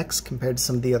complex compared to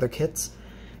some of the other kits.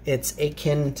 It's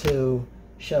akin to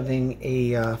shoving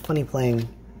a Funny Playing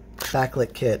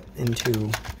backlit kit into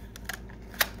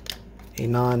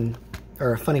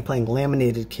a Funny Playing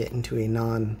laminated kit into a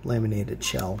non-laminated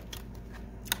shell.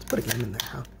 Let's put a game in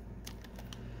there,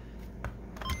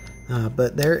 huh?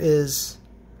 But there is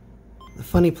the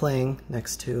Funny Playing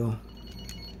next to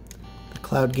the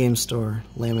Cloud Game Store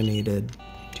laminated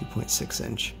 2.6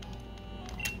 inch.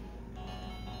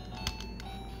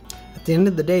 At the end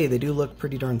of the day, they do look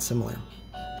pretty darn similar.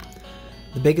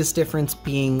 The biggest difference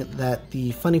being that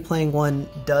the Funny Playing one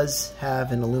does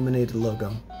have an illuminated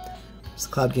logo, whereas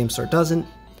the Cloud Game Store doesn't.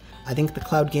 I think the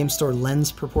Cloud Game Store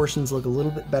lens proportions look a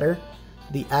little bit better.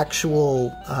 The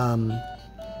actual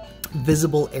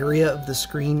visible area of the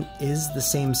screen is the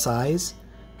same size,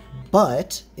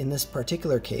 but in this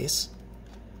particular case,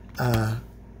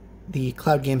 the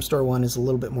Cloud Game Store one is a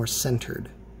little bit more centered.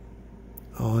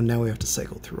 Oh, and now we have to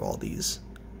cycle through all these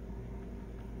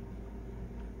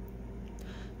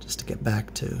just to get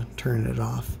back to turn it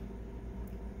off.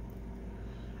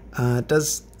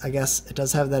 I guess it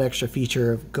does have that extra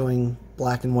feature of going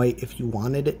black and white if you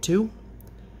wanted it to,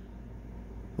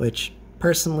 which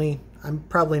personally I'm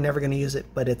probably never going to use it,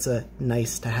 but it's a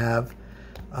nice to have.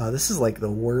 This is like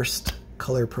the worst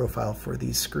color profile for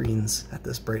these screens at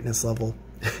this brightness level.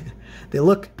 They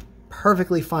look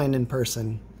perfectly fine in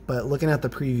person, but looking at the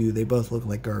preview, they both look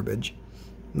like garbage.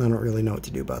 I don't really know what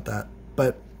to do about that.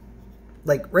 But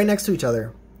like right next to each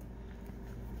other.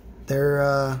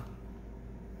 They're,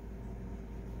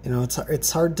 you know,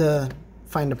 it's hard to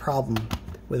find a problem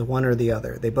with one or the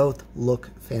other. They both look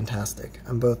fantastic.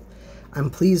 I'm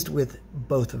pleased with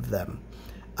both of them.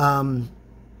 I'm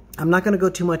not going to go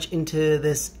too much into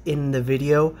this in the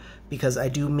video because I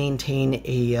do maintain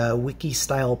a wiki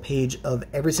style page of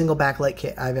every single backlight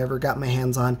kit I've ever got my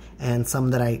hands on, and some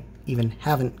that I even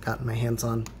haven't gotten my hands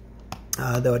on,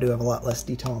 though I do have a lot less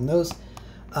detail on those.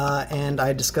 And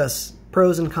I discuss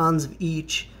pros and cons of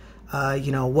each,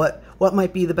 you know, what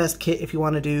might be the best kit if you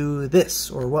want to do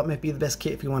this, or what might be the best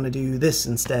kit if you want to do this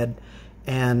instead.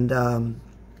 And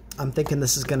I'm thinking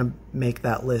this is going to make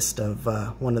that list of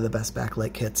one of the best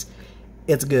backlight kits.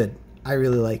 It's good. I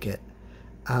really like it.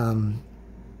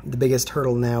 The biggest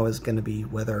hurdle now is going to be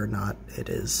whether or not it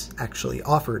is actually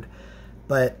offered.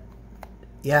 But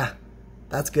yeah,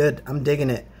 that's good. I'm digging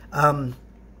it.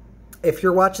 If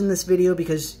you're watching this video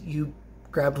because you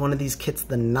grabbed one of these kits,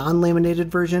 the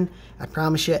non-laminated version, I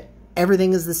promise you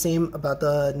everything is the same about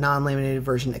the non-laminated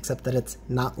version except that it's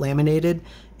not laminated,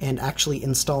 and actually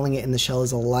installing it in the shell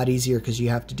is a lot easier because you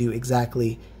have to do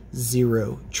exactly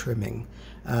 0 trimming.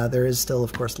 There is still,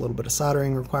 of course, a little bit of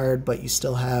soldering required, but you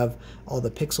still have all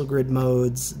the pixel grid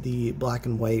modes, the black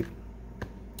and white,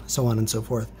 so on and so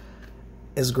forth.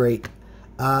 Is great.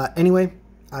 Anyway,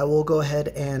 I will go ahead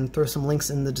and throw some links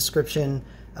in the description,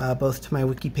 both to my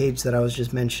wiki page that I was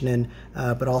just mentioning,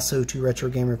 but also to Retro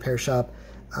Game Repair Shop.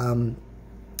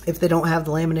 If they don't have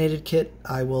the laminated kit,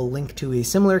 I will link to a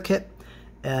similar kit.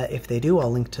 If they do,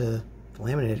 I'll link to the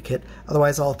laminated kit.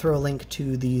 Otherwise, I'll throw a link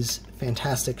to these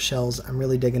fantastic shells. I'm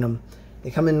really digging them.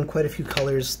 They come in quite a few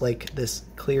colors, like this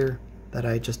clear that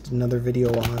I just did another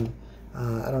video on.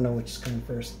 I don't know which is coming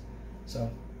first,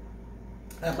 so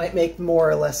that might make more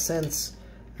or less sense.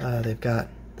 They've got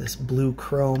this blue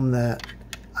chrome that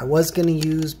I was going to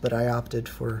use, but I opted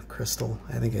for crystal.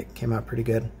 I think it came out pretty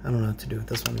good. I don't know what to do with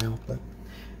this one now, but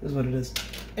it is what it is.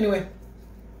 Anyway,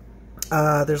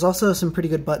 there's also some pretty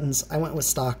good buttons. I went with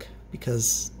stock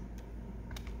because,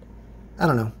 I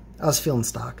don't know, I was feeling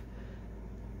stock.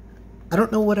 I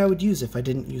don't know what I would use if I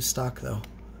didn't use stock, though,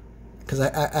 because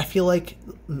I feel like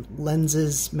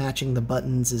lenses matching the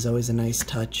buttons is always a nice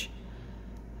touch,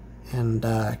 and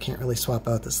I can't really swap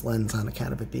out this lens on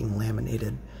account of it being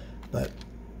laminated, but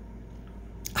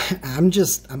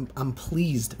I'm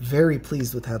pleased, very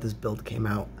pleased with how this build came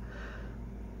out.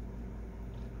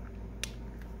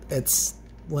 It's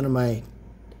one of my,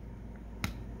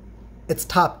 it's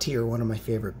top tier, one of my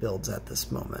favorite builds at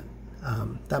this moment.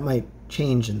 That might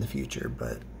change in the future,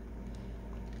 but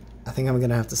I think I'm going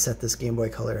to have to set this Game Boy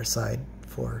Color aside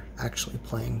for actually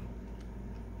playing.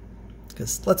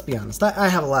 Because, let's be honest, I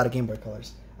have a lot of Game Boy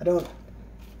Colors. I don't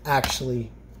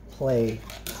actually play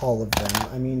all of them.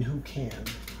 I mean, who can?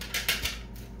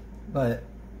 But,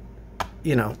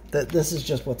 you know, this is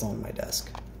just what's on my desk.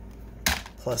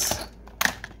 Plus,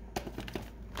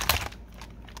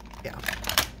 yeah.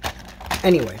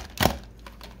 Anyway,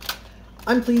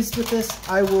 I'm pleased with this.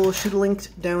 I will shoot a link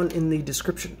down in the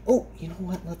description. Oh, you know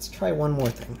what? Let's try one more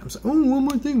thing. I'm sorry. Oh, one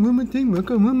more thing.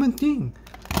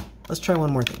 Let's try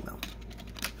one more thing, though.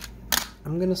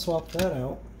 I'm going to swap that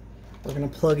out. We're going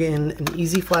to plug in an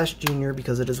Easy Flash Junior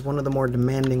because it is one of the more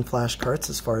demanding flash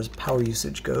carts as far as power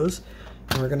usage goes.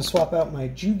 And we're going to swap out my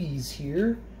Jugies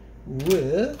here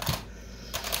with...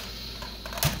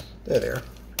 There.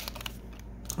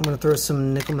 I'm going to throw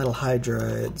some nickel metal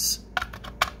hydrides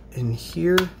in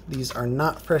here. These are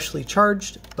not freshly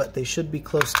charged, but they should be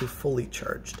close to fully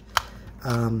charged.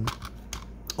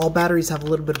 All batteries have a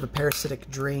little bit of a parasitic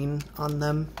drain on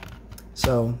them,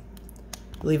 so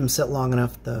leave them sit long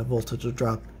enough, the voltage will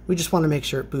drop. We just want to make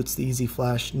sure it boots the Easy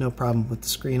Flash, no problem with the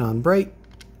screen on bright,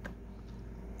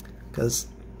 because,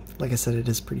 like I said, it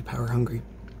is pretty power hungry.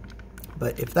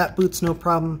 But if that boots no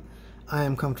problem, I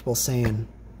am comfortable saying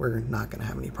we're not going to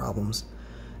have any problems,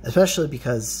 especially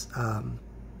because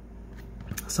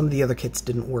some of the other kits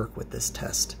didn't work with this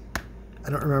test.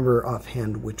 I don't remember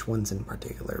offhand which ones in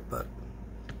particular, but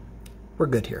we're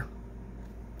good here.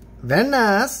 Very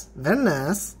nice, very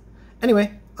nice.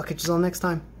 Anyway, I'll catch you all next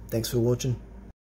time. Thanks for watching.